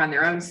can work on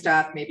their own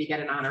stuff, maybe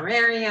get an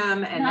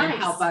honorarium, and then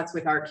help us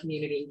with our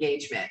community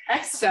engagement.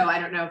 Excellent. So I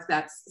don't know if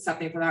that's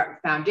something for our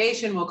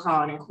foundation. We'll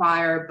call and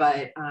inquire,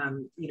 but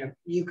you know,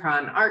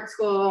 UConn Art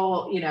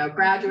School, you know,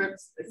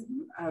 graduates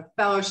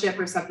fellowship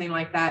or something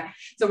like that.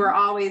 So we're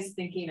always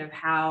thinking of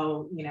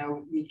how, you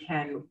know, we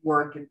can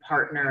work and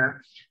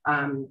partner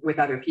with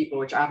other people,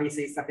 which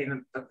obviously is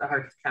something that the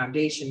Hartford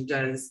Foundation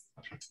does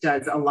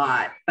a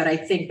lot. But I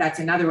think that's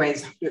another way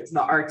is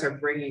the arts are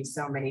bringing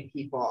so many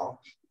people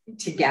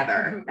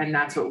together, and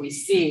that's what we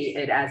see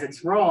it as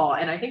its role.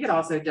 And I think it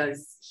also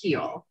does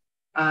heal.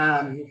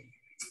 Can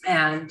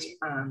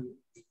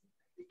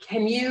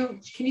you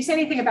say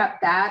anything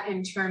about that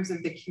in terms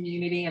of the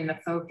community and the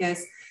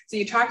focus? So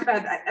you talked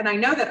about that, and I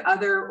know that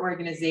other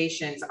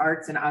organizations,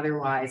 arts and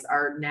otherwise,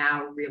 are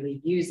now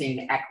really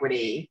using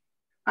equity,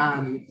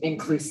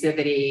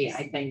 inclusivity,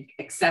 I think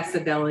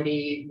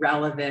accessibility,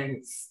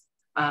 relevance,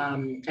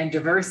 and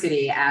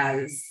diversity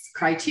as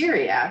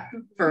criteria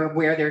for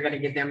where they're going to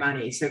give their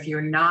money. So if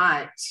you're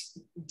not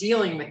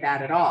dealing with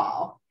that at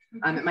all,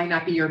 it might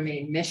not be your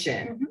main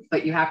mission,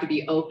 but you have to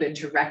be open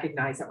to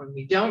recognize that when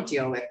we don't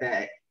deal with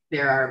it,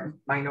 there are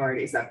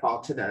minorities that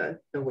fall to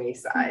the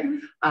wayside.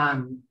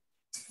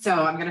 So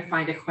I'm going to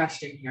find a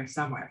question here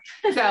somewhere.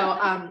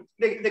 So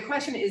the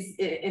question is,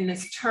 in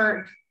this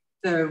turn,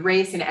 the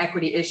race and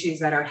equity issues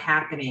that are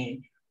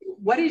happening,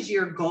 what is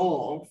your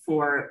goal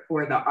for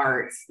the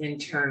arts in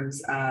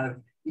terms of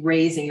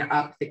raising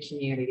up the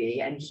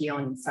community and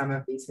healing some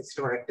of these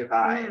historic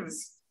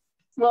divides?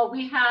 Well,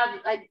 we have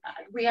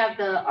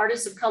the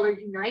Artists of Color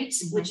Unite,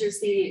 which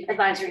is the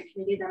advisory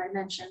committee that I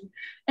mentioned,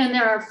 and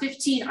there are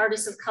 15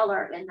 artists of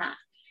color in that.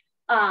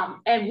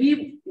 And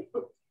we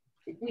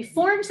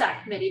formed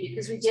that committee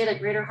because we did a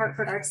Greater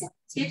Hartford Arts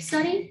Landscape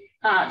Study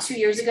 2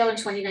 years ago in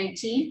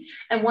 2019.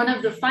 And one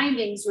of the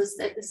findings was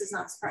that, this is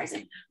not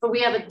surprising, but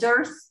we have a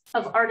dearth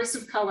of artists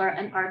of color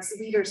and arts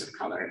leaders of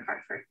color in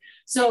Hartford.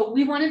 So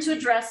we wanted to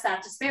address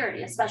that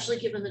disparity, especially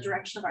given the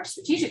direction of our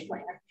strategic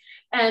plan.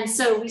 And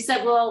so we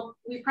said, well,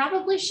 we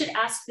probably should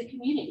ask the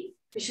community.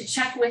 We should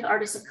check with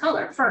artists of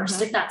color first,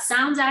 if that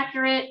sounds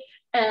accurate,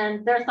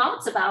 and their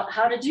thoughts about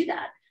how to do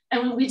that.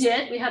 And when we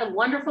did, we had a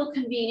wonderful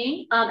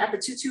convening at the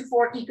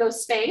 224 Eco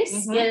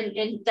Space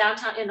in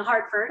downtown, in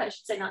Hartford, I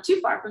should say, not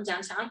too far from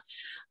downtown.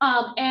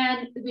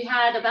 And we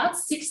had about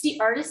 60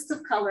 artists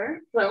of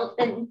color, well,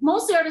 and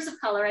mostly artists of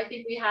color. I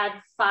think we had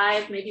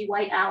 5 maybe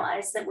white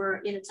allies that were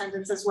in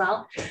attendance as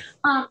well.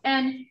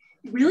 And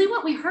really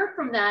what we heard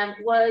from them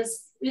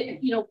was,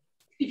 you know,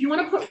 if you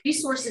want to put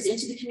resources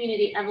into the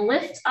community and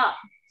lift up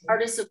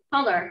artists of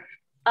color,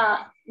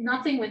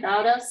 nothing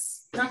without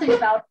us, nothing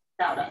about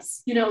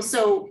us, you know,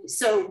 so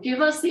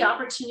give us the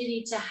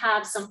opportunity to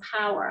have some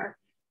power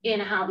in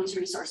how these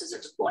resources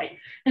are deployed.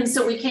 And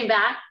so we came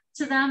back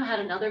to them, had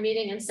another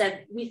meeting, and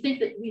said, we think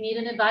that we need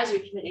an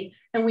advisory committee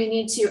and we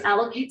need to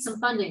allocate some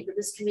funding for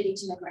this committee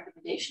to make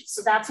recommendations.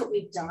 So that's what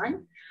we've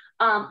done.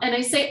 And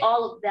I say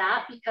all of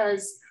that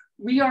because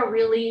we are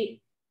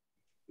really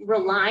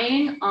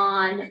relying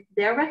on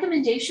their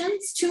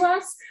recommendations to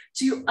us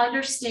to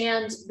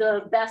understand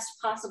the best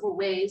possible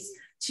ways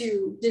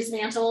to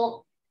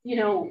dismantle, you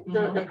know,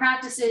 the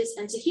practices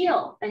and to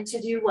heal and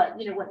to do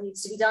what, you know, what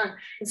needs to be done.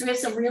 And so we have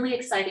some really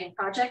exciting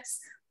projects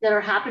that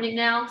are happening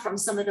now from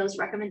some of those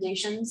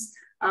recommendations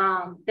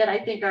that I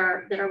think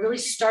are really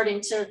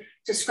starting to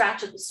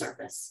scratch at the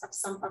surface of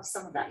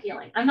some of that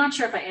healing. I'm not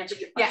sure if I answered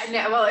your question.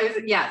 Yeah, no, well, it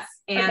was, yes.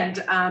 And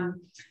okay.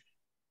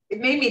 It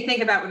made me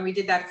think about when we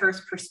did that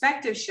first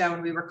perspective show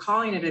and we were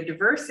calling it a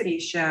diversity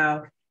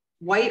show,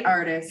 white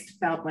artists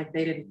felt like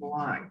they didn't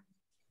belong.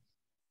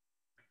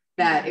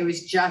 That it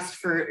was just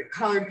for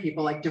colored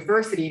people, like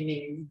diversity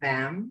means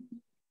them,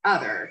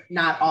 other,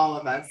 not all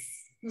of us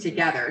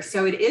together.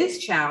 So it is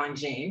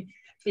challenging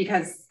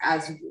because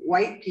as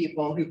white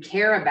people who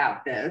care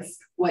about this,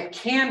 what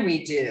can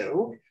we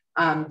do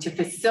to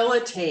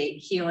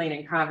facilitate healing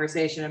and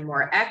conversation and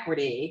more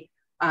equity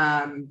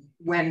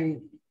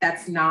when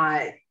that's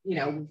not, you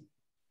know,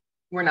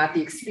 we're not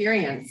the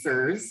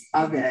experiencers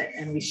of it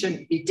and we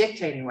shouldn't be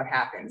dictating what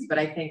happens. But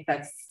I think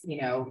that's,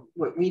 you know,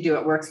 what we do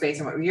at Workspace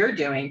and what you're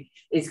doing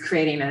is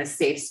creating a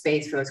safe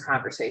space for those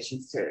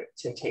conversations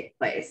to take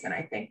place. And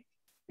I think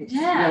it's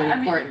really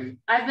important. Mean,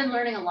 I've been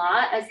learning a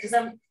lot because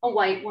I'm a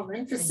white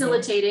woman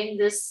facilitating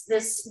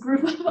this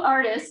group of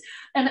artists.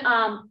 And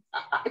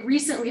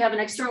recently we have an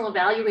external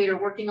evaluator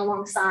working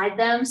alongside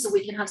them so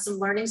we can have some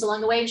learnings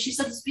along the way. And she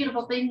said this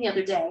beautiful thing the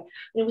other day.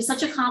 And it was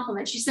such a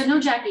compliment. She said, no,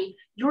 Jackie,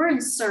 you're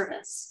in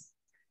service.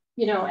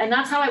 You know, and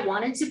that's how I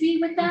wanted to be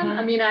with them.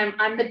 I mean,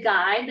 I'm the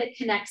guide that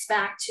connects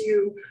back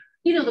to,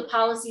 you know, the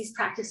policies,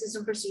 practices,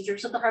 and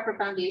procedures of the Hartford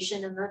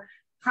Foundation and the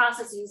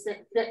processes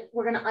that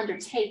we're going to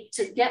undertake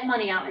to get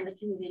money out in the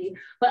community.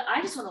 But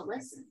I just want to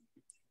listen,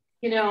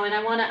 you know, and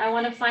I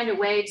want to find a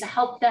way to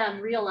help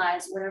them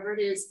realize whatever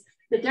it is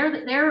that they're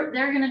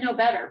going to know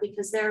better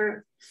because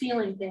they're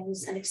feeling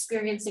things and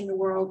experiencing the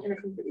world in a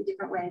completely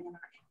different way than I am.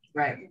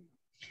 Right.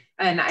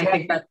 And I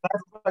think that's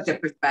such a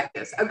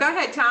perspective. Oh, go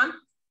ahead, Tom.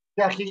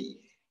 Jackie,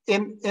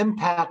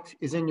 impact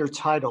is in your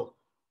title.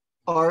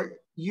 Are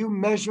you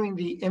measuring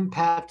the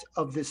impact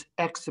of this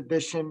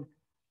exhibition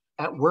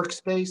at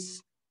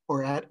Workspace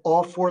or at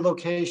all 4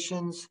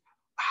 locations?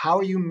 How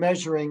are you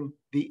measuring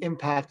the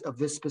impact of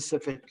this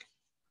specific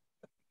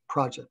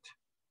project?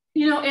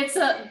 You know,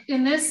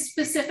 in this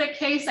specific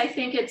case, I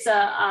think it's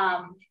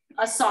a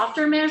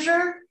softer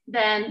measure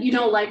then,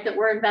 like that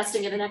we're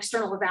investing in an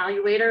external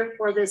evaluator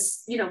for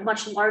this,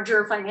 much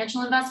larger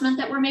financial investment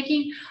that we're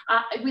making.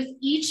 With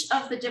each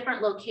of the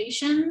different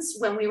locations,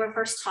 when we were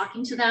first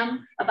talking to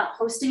them about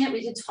hosting it,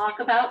 we did talk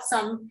about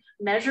some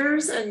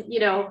measures and,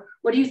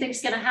 what do you think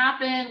is going to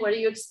happen? What do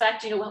you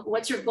expect?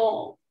 What's your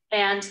goal?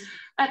 And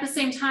at the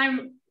same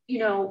time,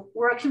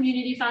 we're a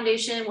community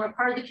foundation, we're a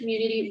part of the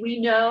community, we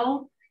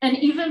know, and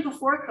even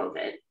before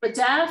COVID, but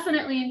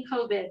definitely in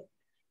COVID,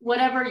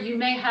 whatever you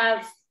may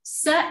have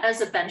set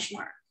as a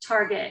benchmark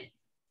target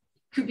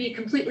could be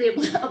completely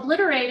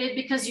obliterated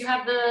because you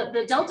have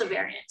the Delta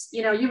variant.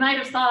 You might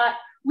have thought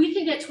we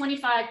can get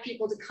 25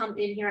 people to come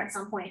in here at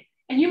some point,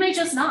 and you may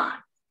just not.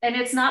 And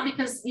it's not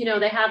because,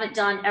 they haven't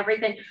done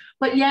everything,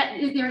 but yet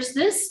there's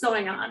this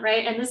going on,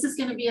 right? And this is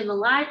going to be in the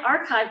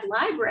archived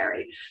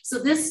library. So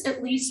this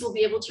at least will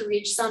be able to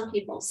reach some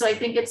people. So I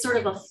think it's sort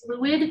of a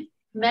fluid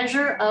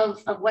measure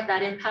of what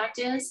that impact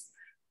is.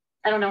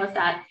 I don't know if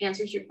that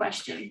answers your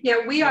question.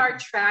 Yeah, we are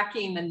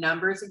tracking the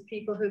numbers of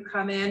people who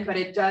come in, but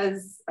it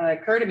does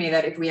occur to me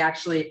that if we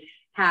actually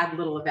had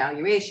little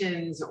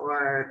evaluations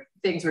or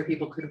things where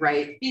people could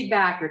write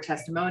feedback or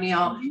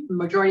testimonial, the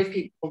majority of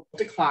people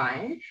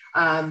decline.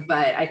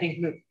 But I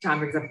think Tom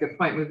brings up a good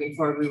point. Moving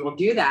forward, we will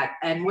do that.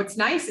 And what's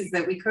nice is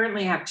that we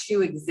currently have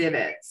 2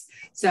 exhibits.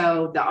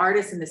 So the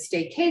artists in the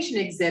staycation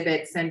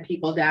exhibit send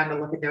people down to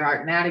look at their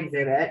art in that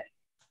exhibit,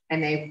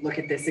 and they look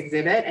at this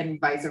exhibit,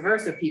 and vice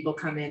versa. People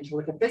come in to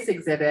look at this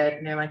exhibit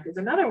and they're like, there's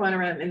another one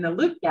around in the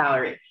Loop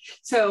Gallery.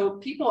 So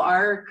people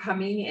are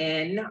coming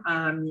in,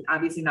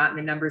 obviously not in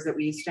the numbers that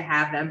we used to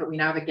have them, but we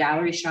now have a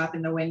gallery shop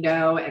in the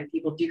window and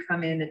people do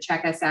come in and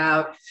check us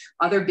out.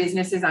 Other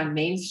businesses on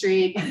Main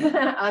Street,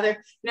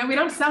 we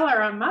don't sell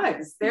our own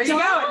mugs. There you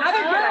go,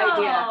 another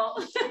good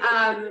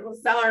idea. We'll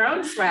sell our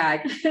own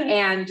swag.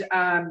 And,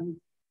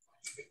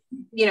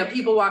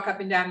 people walk up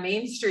and down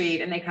Main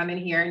Street and they come in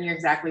here, and you're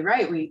exactly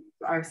right. We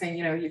are saying,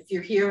 if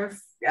you're here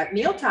at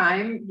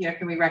mealtime,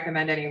 can we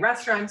recommend any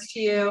restaurants to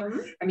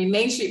you? I mean,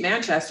 Main Street,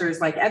 Manchester is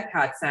like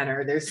Epcot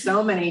Center. There's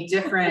so many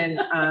different,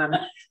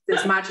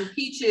 there's Machu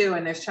Picchu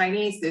and there's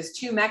Chinese, there's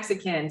 2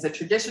 Mexicans, a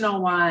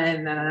traditional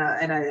one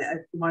and a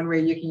one where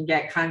you can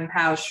get Kung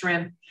Pao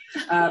shrimp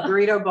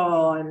burrito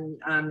bowl.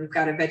 And we've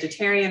got a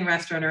vegetarian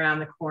restaurant around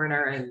the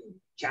corner, and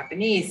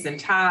Japanese and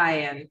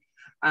Thai,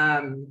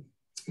 and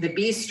the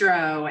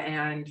Bistro,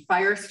 and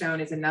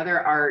Firestone is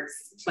another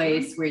arts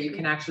place where you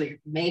can actually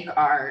make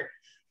art.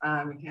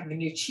 We have a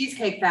new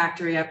cheesecake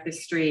factory up the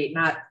street,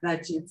 not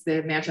that it's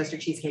the Manchester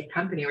Cheesecake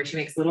Company, where she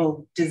makes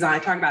little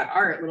talk about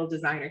art, little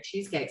designer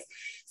cheesecakes.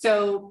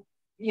 So,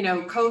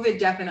 COVID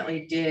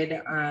definitely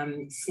did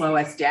slow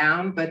us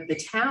down, but the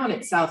town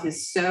itself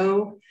is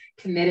so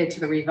committed to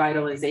the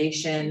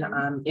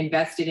revitalization,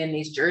 invested in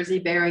these Jersey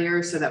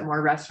barriers so that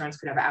more restaurants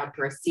could have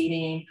outdoor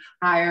seating,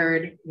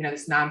 hired,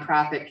 this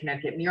nonprofit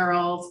Connecticut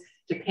Murals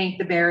to paint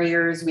the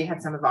barriers. We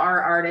had some of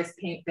our artists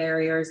paint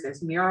barriers.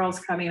 There's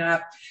murals coming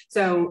up.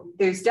 So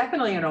there's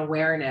definitely an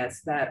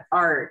awareness that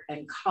art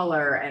and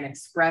color and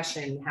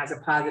expression has a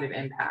positive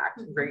impact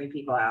in bringing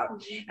people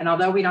out. And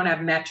although we don't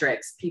have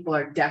metrics, people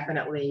are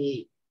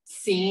definitely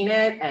seeing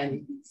it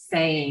and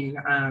saying,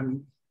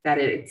 that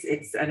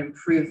it's an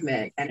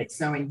improvement and it's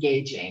so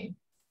engaging.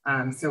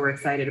 So we're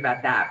excited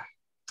about that.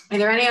 Are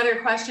there any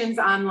other questions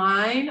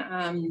online?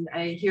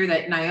 I hear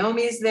that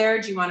Naomi's there.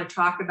 Do you want to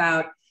talk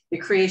about the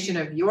creation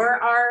of your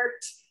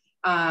art?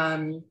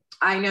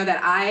 I know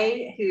that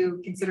I,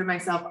 who consider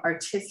myself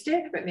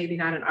artistic, but maybe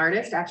not an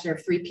artist, actually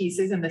have 3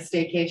 pieces in the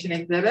staycation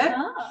exhibit.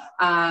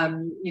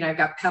 I've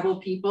got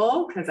pebble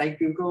people, because I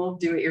Googled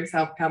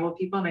do-it-yourself pebble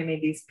people, and I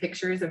made these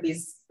pictures of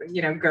these,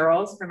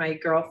 girls for my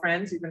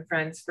girlfriends who've been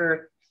friends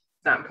for,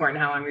 it's not important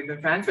how long we've been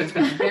friends, but it's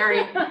been a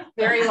very,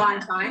 very long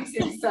time,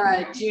 since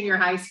junior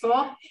high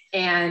school.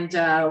 And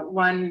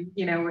one,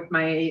 with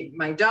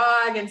my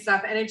dog and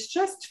stuff. And it's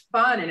just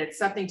fun and it's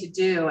something to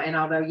do. And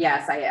although,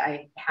 yes,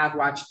 I have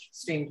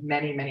streamed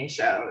many, many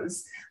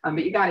shows,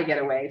 but you got to get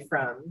away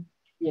from,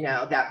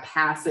 that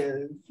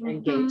passive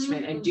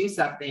engagement and do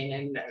something.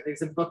 And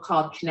there's a book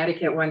called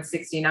Connecticut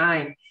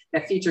 169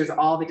 that features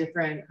all the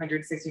different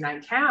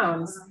 169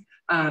 towns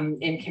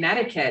in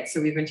Connecticut.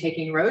 So we've been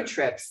taking road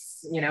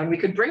trips, and we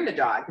could bring the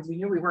dog because we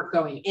knew we weren't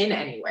going in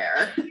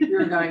anywhere. We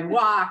were going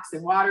walks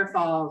and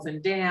waterfalls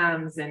and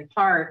dams and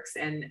parks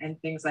and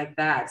things like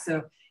that.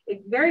 So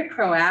it very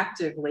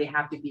proactively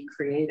have to be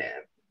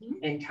creative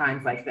in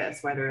times like this,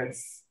 whether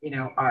it's,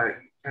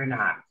 art or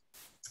not.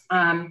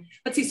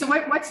 Let's see. So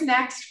what's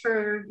next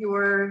for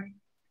your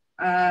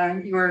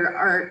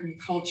art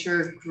and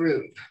culture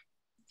group?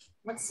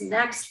 What's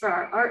next for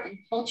our art and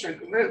culture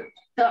group?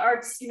 The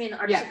arts, you mean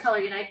Arts and Color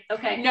Unite?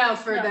 Okay. No,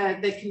 for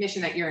the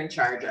commission that you're in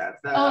charge of.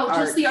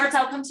 Just the arts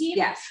outcome team?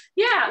 Yes.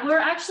 Yeah, we're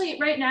actually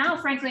right now,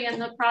 frankly, in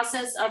the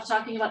process of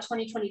talking about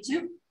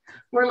 2022.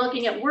 We're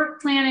looking at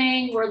work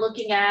planning. We're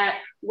looking at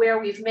where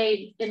we've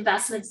made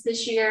investments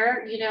this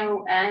year,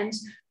 and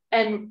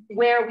and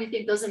where we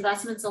think those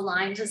investments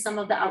align to some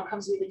of the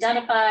outcomes we've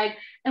identified,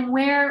 and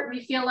where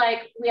we feel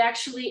like we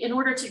actually, in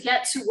order to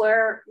get to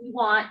where we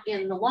want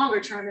in the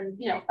longer term, in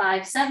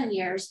 5-7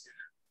 years,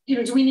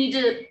 do we need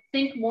to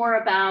think more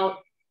about,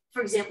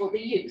 for example, the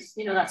youth?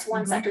 That's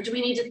one sector. Do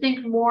we need to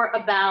think more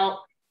about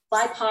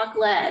BIPOC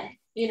led,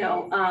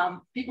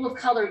 people of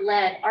color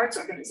led arts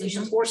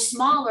organizations, or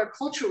smaller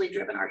culturally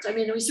driven arts? I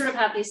mean, we sort of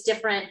have these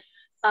different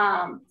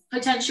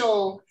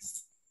potential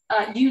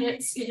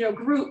units,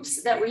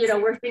 groups that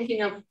we're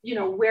thinking of,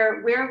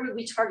 where would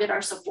we target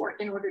our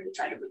support in order to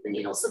try to move the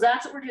needle? So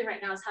that's what we're doing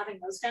right now, is having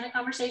those kind of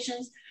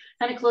conversations,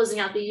 kind of closing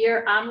out the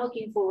year. I'm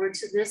looking forward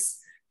to this,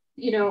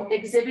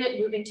 exhibit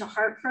moving to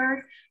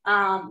Hartford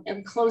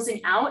and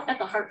closing out at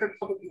the Hartford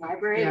Public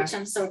Library, which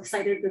I'm so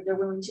excited that they're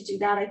willing to do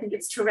that. I think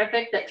it's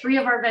terrific that 2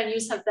 of our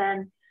venues have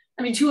been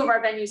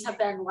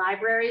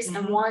libraries,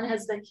 and one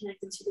has been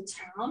connected to the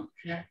town.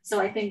 So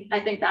I think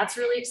that's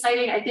really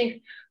exciting. I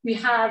think we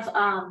have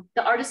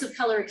the Artists of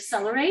Color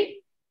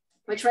Accelerate,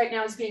 which right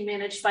now is being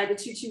managed by the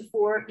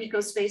 224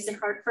 EcoSpace in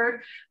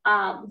Hartford.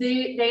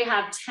 They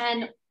have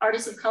 10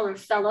 Artists of Color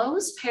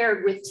Fellows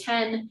paired with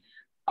 10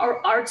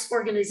 arts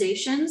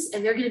organizations,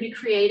 and they're going to be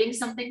creating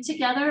something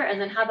together, and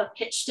then have a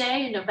pitch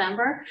day in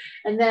November.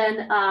 And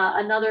then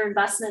another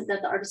investment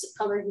that the Artists of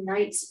Color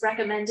Unites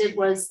recommended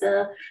was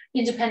the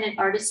Independent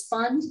Artist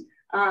Fund,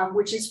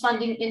 which is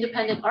funding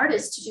independent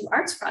artists to do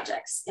arts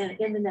projects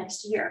in the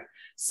next year.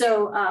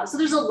 So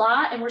there's a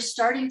lot, and we're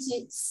starting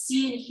to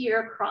see and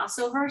hear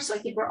crossover. So I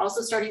think we're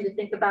also starting to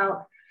think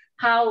about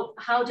how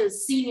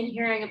does seeing and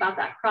hearing about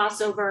that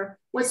crossover,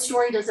 what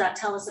story does that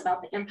tell us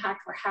about the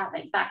impact we're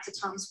having? Back to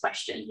Tom's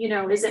question,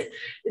 is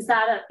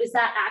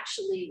that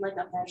actually like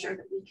a measure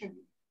that we can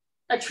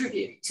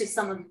attribute to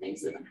some of the things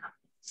that have been happening?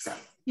 So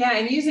yeah,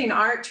 and using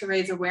art to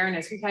raise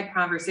awareness. We've had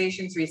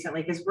conversations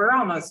recently because we're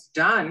almost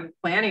done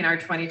planning our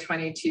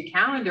 2022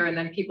 calendar, and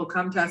then people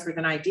come to us with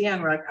an idea,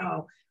 and we're like,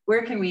 oh,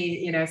 where can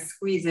we,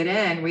 squeeze it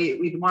in?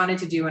 We wanted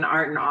to do an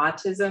art and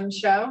autism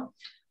show.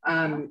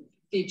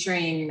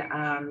 Featuring,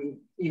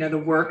 the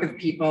work of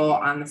people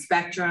on the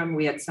spectrum.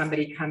 We had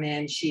somebody come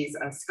in, she's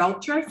a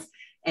sculptress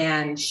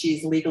and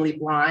she's legally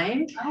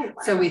blind. Oh, wow.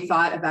 So we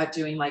thought about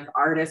doing like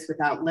Artists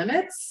Without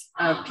Limits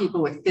of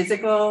people with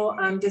physical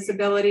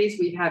disabilities.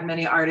 We've had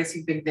many artists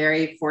who've been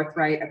very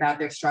forthright about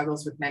their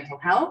struggles with mental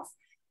health.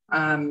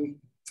 And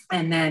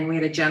then we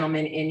had a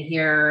gentleman in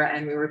here,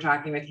 and we were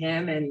talking with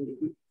him, and,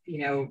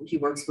 he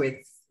works with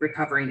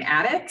recovering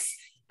addicts.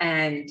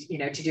 And,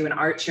 to do an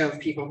art show of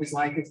people whose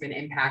life has been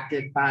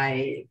impacted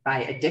by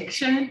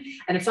addiction.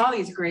 And it's all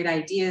these great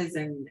ideas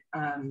and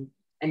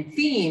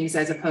themes,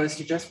 as opposed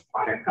to just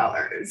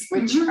watercolors,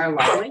 which are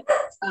lovely.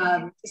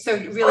 So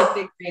really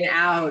figuring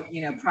out,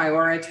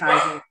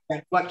 prioritizing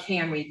what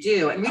can we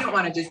do? And we don't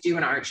want to just do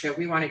an art show.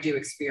 We want to do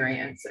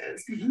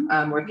experiences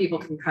where people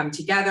can come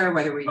together,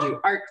 whether we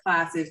do art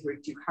classes, we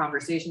do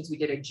conversations. We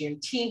did a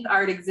Juneteenth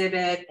art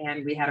exhibit,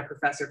 and we had a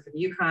professor from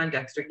UConn,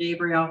 Dexter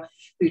Gabriel,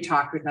 who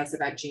talked with us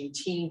about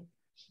Juneteenth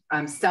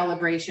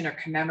celebration or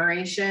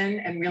commemoration,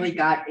 and really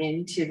got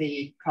into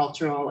the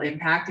cultural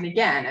impact. And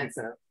again, as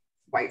a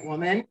white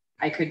woman,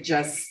 I could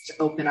just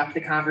open up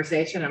the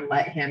conversation and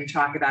let him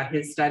talk about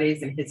his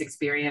studies and his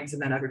experience,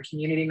 and then other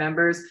community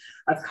members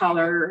of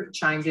color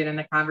chimed in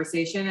the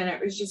conversation. And it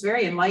was just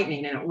very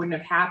enlightening, and it wouldn't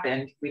have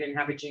happened if we didn't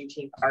have a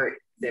Juneteenth art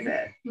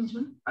exhibit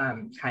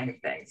kind of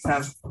thing.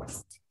 So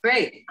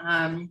great.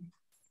 Trying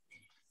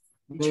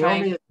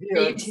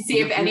to see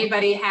if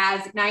anybody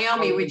has,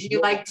 Naomi, would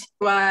you like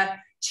to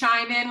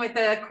chime in with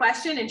a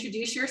question,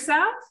 introduce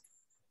yourself?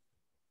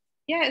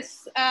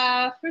 Yes,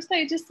 first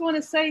I just want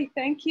to say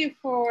thank you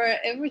for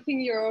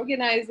everything you're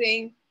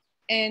organizing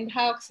and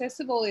how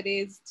accessible it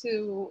is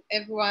to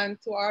everyone,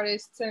 to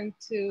artists and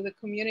to the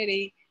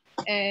community,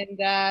 and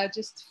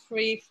just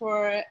free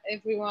for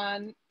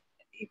everyone.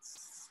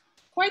 It's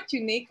quite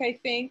unique, I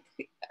think,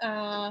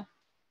 to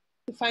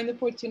find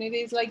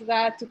opportunities like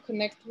that, to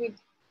connect with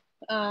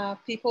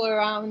people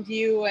around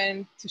you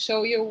and to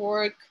show your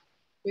work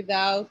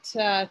without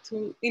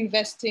to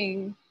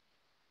investing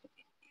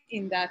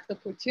in that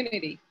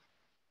opportunity.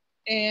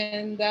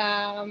 And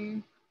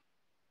I'm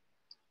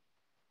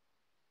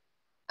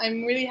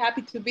really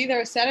happy to be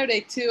there Saturday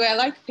too. I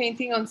like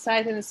painting on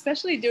site, and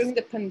especially during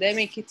the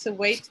pandemic, it's a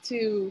way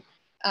to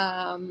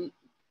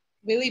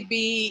really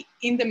be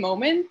in the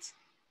moment,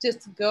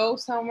 just go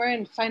somewhere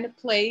and find a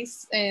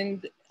place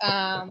and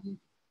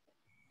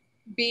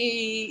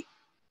be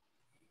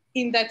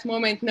in that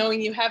moment,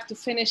 knowing you have to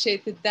finish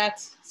it at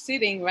that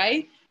sitting,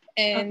 right?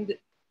 And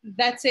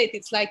that's it.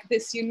 It's like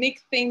this unique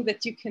thing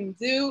that you can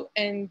do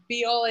and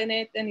be all in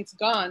it, and it's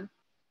gone.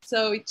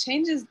 So it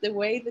changes the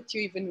way that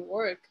you even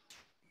work.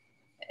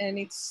 And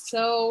it's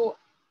so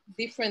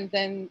different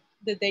than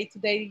the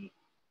day-to-day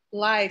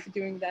life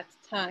during that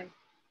time.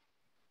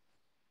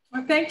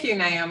 Well, thank you,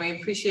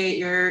 Naomi. Appreciate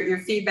your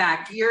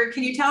feedback.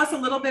 Can you tell us a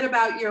little bit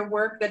about your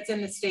work that's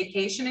in the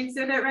Staycation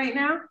exhibit right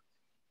now?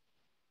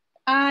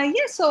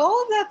 Yeah, so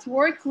all of that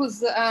work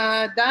was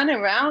done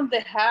around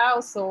the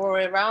house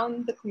or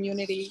around the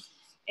community.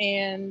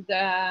 And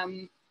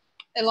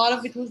a lot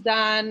of it was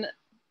done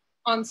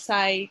on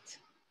site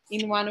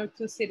in 1 or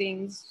 2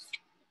 sittings.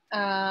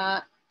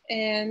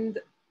 And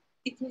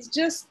it was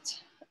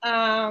just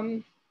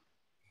a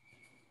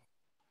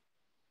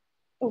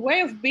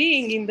way of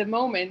being in the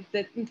moment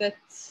that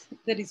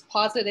is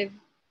positive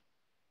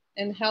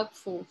and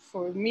helpful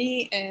for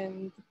me,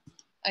 and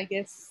I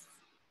guess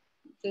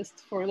just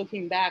for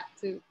looking back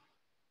too.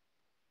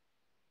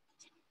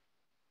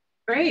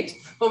 Great.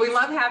 Well, we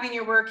love having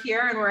your work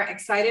here, and we're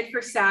excited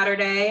for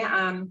Saturday.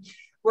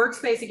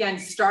 Workspace, again,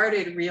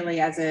 started really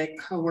as a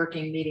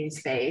co-working meeting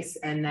space.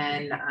 And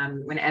then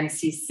when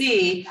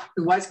MCC,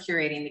 who was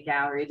curating the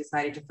gallery,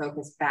 decided to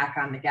focus back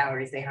on the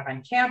galleries they have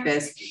on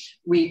campus,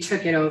 we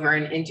took it over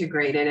and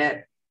integrated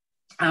it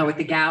with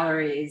the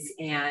galleries.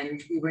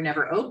 And we were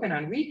never open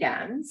on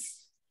weekends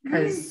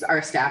because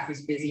our staff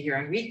was busy here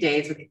on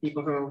weekdays with the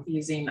people who are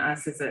using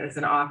us as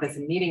an office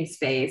and meeting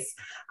space.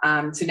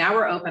 So now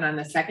we're open on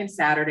the second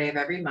Saturday of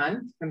every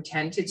month from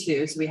 10 to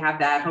 2. So we have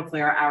that.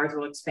 Hopefully our hours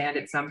will expand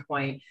at some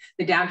point.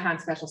 The Downtown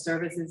Special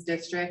Services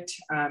District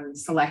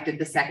selected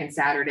the second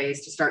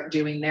Saturdays to start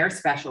doing their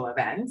special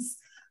events.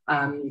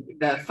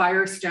 The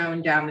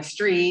Firestone down the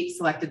street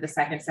selected the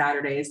second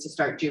Saturdays to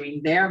start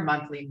doing their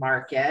monthly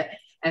market.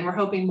 And we're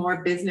hoping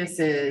more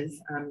businesses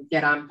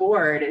get on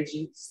board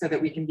so that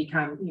we can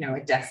become, a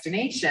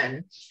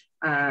destination.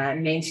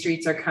 Main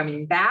streets are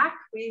coming back,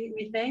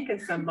 we think,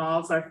 as some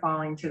malls are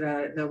falling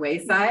to the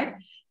wayside.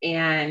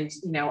 And,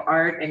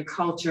 art and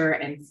culture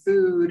and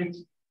food,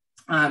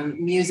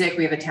 music,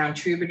 we have a town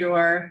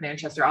troubadour.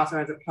 Manchester also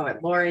has a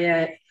poet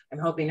laureate. I'm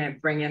hoping to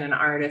bring in an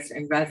artist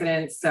in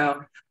residence.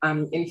 So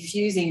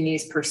infusing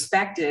these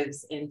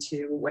perspectives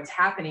into what's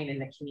happening in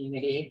the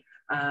community,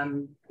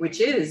 which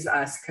is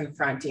us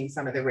confronting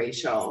some of the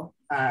racial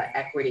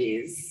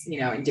equities,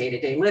 in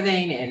day-to-day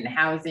living, in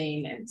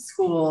housing, in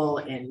school,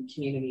 in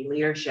community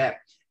leadership,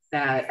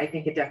 that I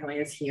think it definitely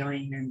is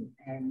healing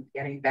and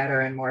getting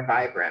better and more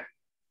vibrant,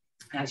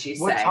 as you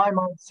say. What time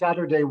on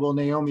Saturday will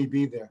Naomi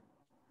be there?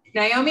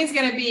 Naomi's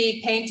going to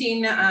be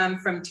painting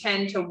from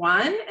 10 to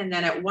 1, and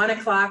then at 1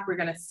 o'clock, we're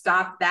going to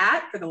stop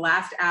that for the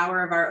last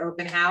hour of our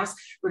open house.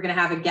 We're going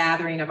to have a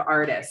gathering of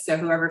artists. So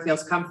whoever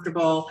feels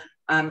comfortable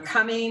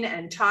coming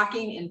and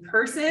talking in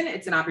person,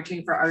 it's an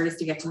opportunity for artists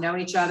to get to know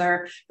each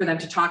other, for them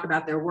to talk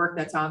about their work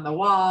that's on the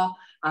wall.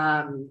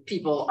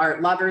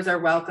 Art lovers are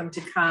welcome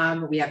to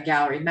come. We have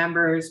gallery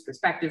members,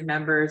 prospective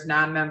members,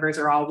 non-members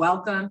are all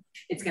welcome.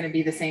 It's going to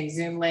be the same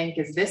Zoom link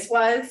as this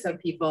was, so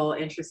people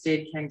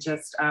interested can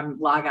just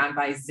log on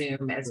by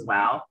Zoom as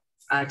well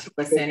to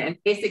listen. And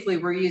basically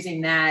we're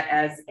using that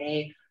as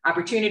an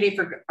opportunity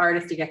for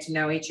artists to get to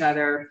know each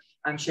other,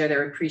 share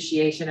their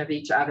appreciation of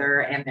each other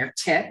and their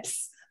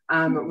tips.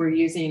 We're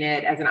using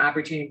it as an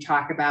opportunity to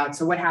talk about,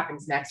 so what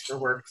happens next for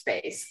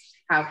Workspace?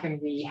 How can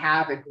we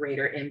have a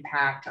greater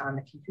impact on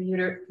the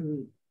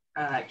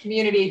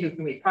community? Who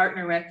can we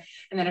partner with?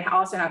 And then it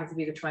also happens to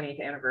be the 20th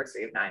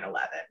anniversary of 9/11.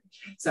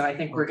 So I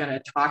think we're going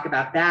to talk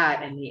about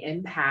that and the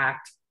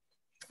impact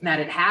that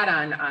it had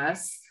on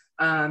us.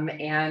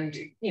 And,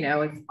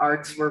 if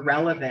arts were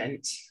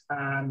relevant,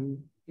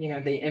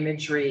 the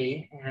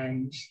imagery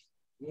and,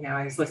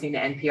 I was listening to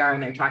NPR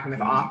and they're talking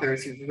with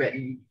authors who've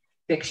written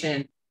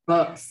fiction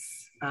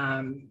books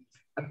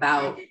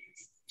about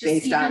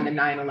based on the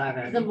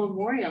 9/11. The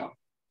memorial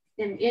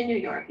in New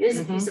York is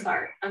a piece of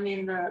art. I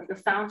mean,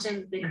 the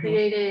fountain they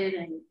created,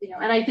 and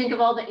and I think of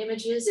all the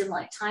images in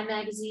like Time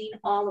magazine,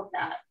 all of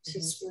that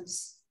just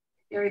was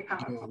very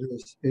powerful.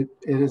 Yeah,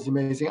 it is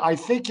amazing. I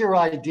think your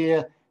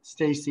idea,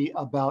 Stacy,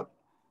 about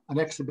an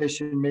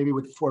exhibition maybe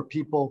for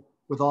people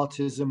with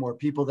autism or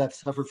people that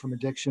suffer from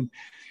addiction,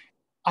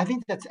 I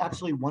think that's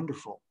absolutely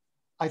wonderful.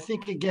 I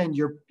think, again,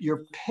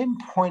 you're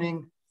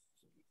pinpointing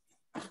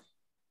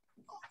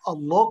a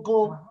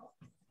local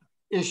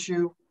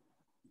issue,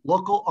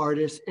 local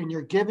artists, and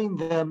you're giving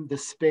them the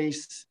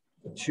space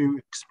to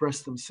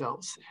express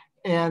themselves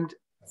and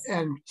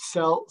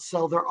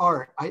sell their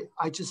art.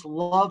 I just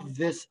love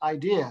this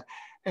idea.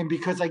 And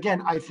because,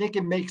 again, I think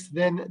it makes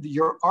then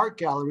your art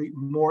gallery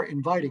more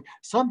inviting.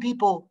 Some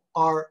people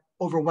are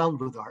overwhelmed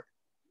with art.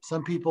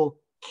 Some people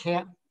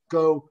can't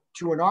go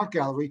to an art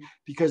gallery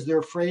because they're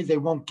afraid they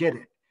won't get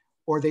it,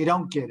 or they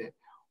don't get it,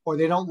 or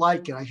they don't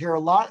like it. I hear a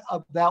lot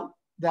about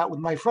that with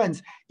my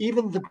friends.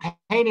 Even the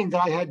painting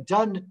that I had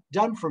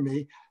done for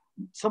me,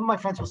 some of my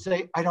friends will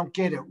say, I don't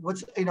get it.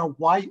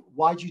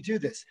 Why'd you do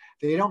this?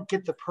 They don't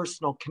get the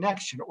personal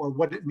connection or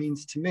what it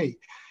means to me.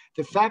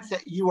 The fact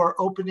that you are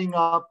opening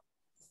up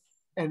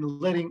and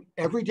letting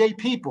everyday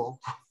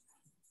people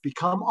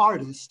become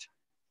artists,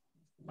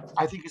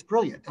 I think is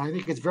brilliant. I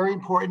think it's very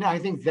important. I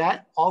think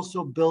that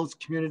also builds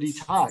community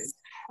ties.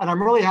 And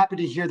I'm really happy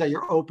to hear that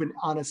you're open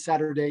on a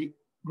Saturday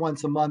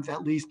once a month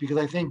at least, because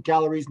I think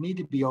galleries need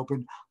to be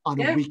open on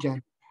a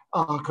weekend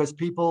because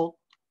people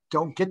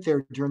don't get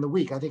there during the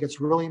week. I think it's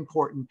really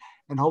important.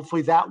 And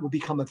hopefully that will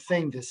become a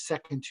thing this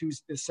second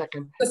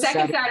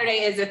Saturday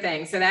is a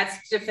thing. So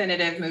that's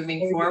definitive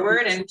moving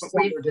forward. And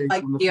we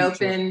like the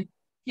open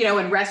you know,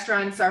 when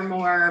restaurants are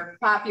more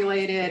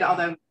populated,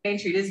 although Main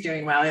Street is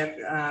doing well.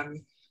 I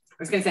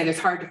was going to say it's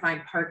hard to find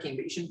parking,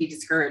 but you shouldn't be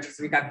discouraged because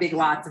we've got big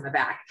lots in the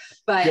back.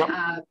 But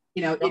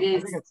you know, it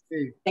is.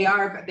 They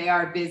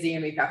are busy,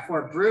 and we've got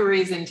 4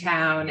 breweries in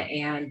town,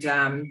 and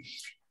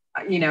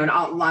you know, and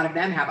a lot of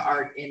them have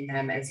art in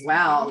them as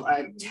well.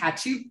 A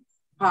tattoo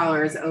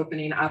parlor is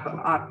opening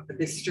up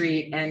the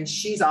street, and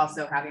she's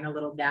also having a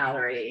little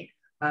gallery.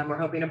 We're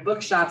hoping a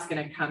bookshop's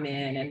going to come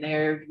in, and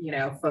they're, you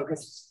know,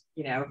 focused,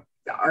 you know,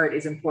 the art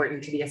is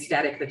important to the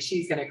aesthetic that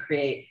she's going to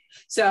create.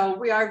 So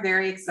we are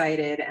very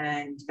excited,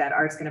 and that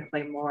art's going to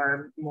play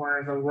more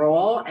of a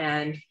role,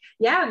 and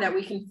yeah, and that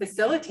we can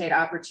facilitate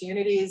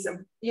opportunities of,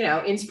 you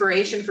know,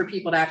 inspiration for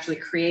people to actually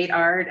create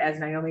art. As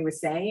Naomi was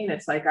saying,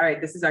 it's like, all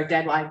right, this is our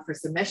deadline for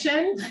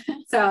submission.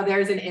 So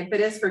there's an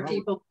impetus for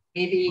people to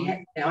maybe,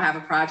 you know, have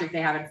a project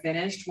they haven't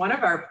finished. One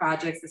of our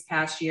projects this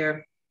past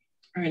year,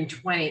 or in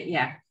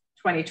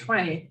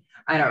 2020,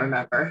 I don't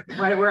remember.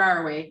 Where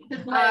are we?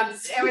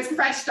 It was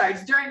Fresh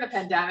Starts. During the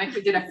pandemic,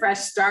 we did a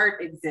Fresh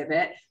Start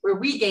exhibit where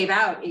we gave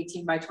out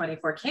 18 by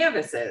 24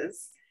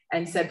 canvases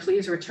and said,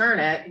 please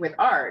return it with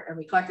art. And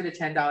we collected a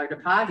 $10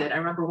 deposit. I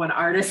remember one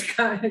artist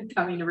coming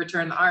to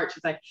return the art.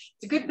 She's like,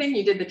 it's a good thing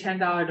you did the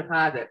 $10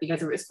 deposit,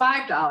 because if it was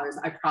 $5,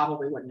 I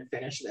probably wouldn't have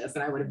finished this,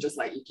 and I would have just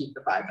let you keep the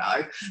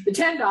 $5. The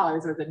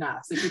 $10 was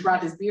enough. So she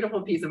brought this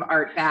beautiful piece of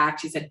art back.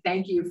 She said,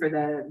 thank you for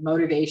the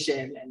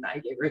motivation. And I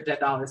gave her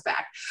 $10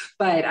 back.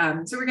 But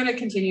so we're going to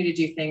continue to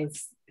do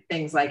things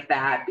like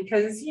that,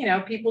 because, you know,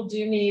 people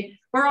do need,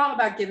 we're all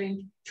about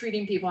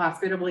treating people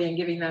hospitably and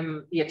giving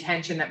them the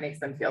attention that makes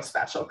them feel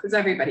special, because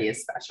everybody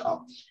is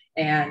special.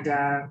 And,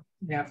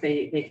 you know,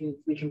 if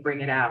we can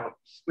bring it out,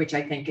 which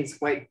I think is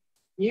what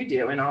you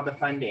do, and all the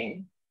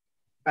funding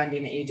that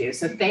you do.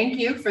 So thank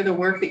you for the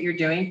work that you're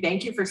doing.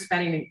 Thank you for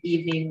spending an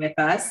evening with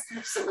us.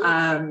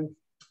 Absolutely.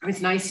 It was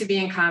nice to be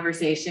in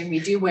conversation. We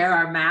do wear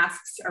our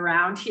masks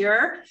around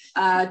here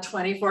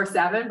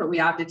 24/7, but we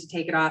opted to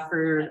take it off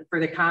for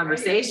the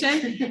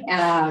conversation,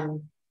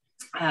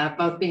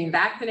 both being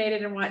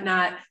vaccinated and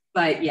whatnot.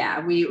 But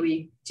yeah,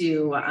 we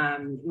do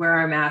wear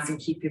our masks and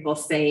keep people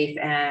safe,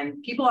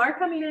 and people are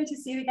coming in to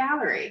see the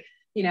gallery,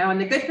 you know.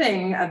 And the good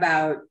thing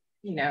about,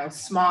 you know,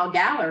 small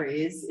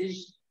galleries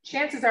is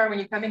chances are when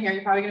you come in here,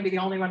 you're probably going to be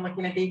the only one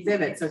looking at the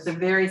exhibit. So it's a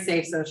very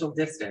safe social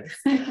distance.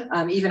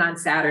 Even on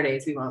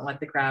Saturdays, we won't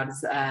let the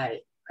crowds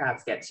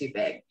get too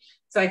big.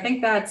 So I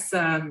think that's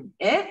it.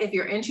 If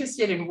you're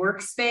interested in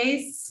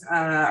Workspace,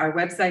 our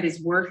website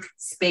is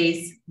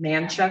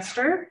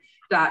workspacemanchester.com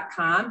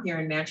here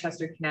in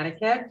Manchester,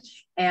 Connecticut.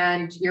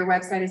 And your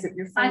website is at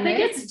your phone. I think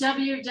it's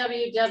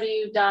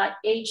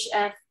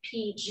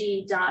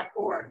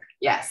www.hfpg.org.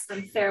 Yes.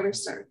 I'm fairly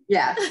certain.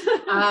 Yes.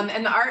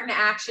 And the Art in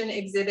Action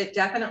exhibit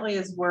definitely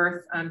is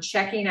worth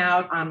checking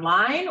out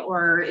online,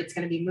 or it's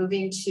going to be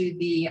moving to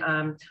the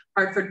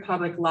Hartford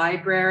Public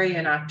Library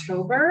in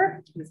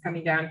October. It's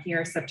coming down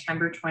here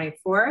September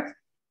 24th.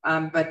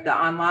 But the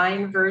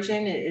online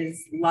version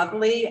is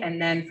lovely.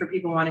 And then for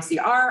people who want to see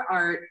our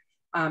art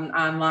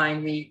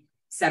online, we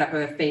set up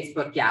a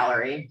Facebook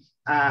gallery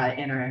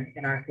in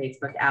our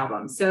Facebook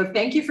album. So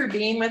thank you for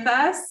being with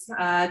us,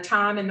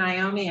 Tom and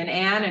Naomi and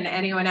Anne and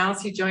anyone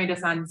else who joined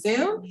us on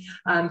Zoom.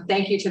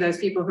 Thank you to those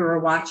people who are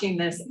watching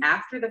this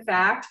after the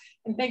fact.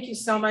 And thank you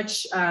so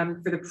much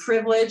for the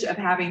privilege of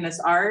having this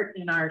art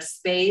in our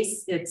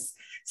space. It's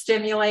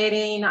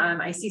stimulating.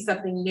 I see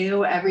something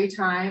new every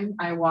time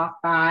I walk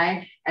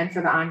by, and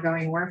for the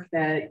ongoing work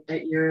that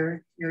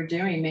you're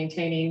doing,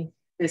 maintaining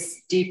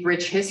this deep,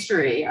 rich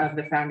history of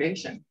the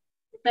foundation.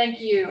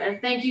 Thank you.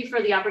 And thank you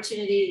for the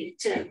opportunity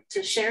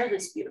to share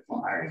this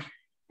beautiful art,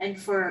 and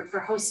for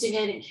hosting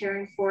it and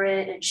caring for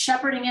it and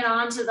shepherding it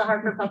on to the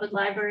Hartford Public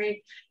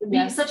Library and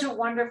being such a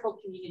wonderful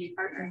community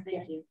partner.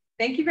 Thank you.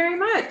 Thank you very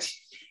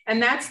much.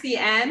 And that's the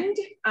end.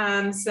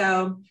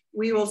 So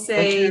we will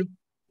say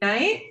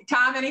night.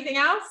 Tom, anything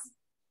else?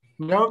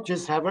 No,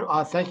 just have it.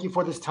 Thank you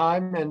for this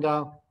time, and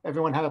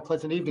everyone have a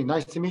pleasant evening.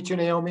 Nice to meet you,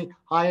 Naomi.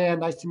 Hi, Ann.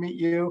 Nice to meet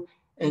you.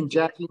 And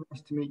Jackie,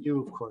 nice to meet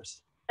you, of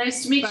course.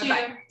 Nice to meet you.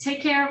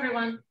 Take care,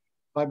 everyone.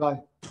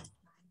 Bye-bye.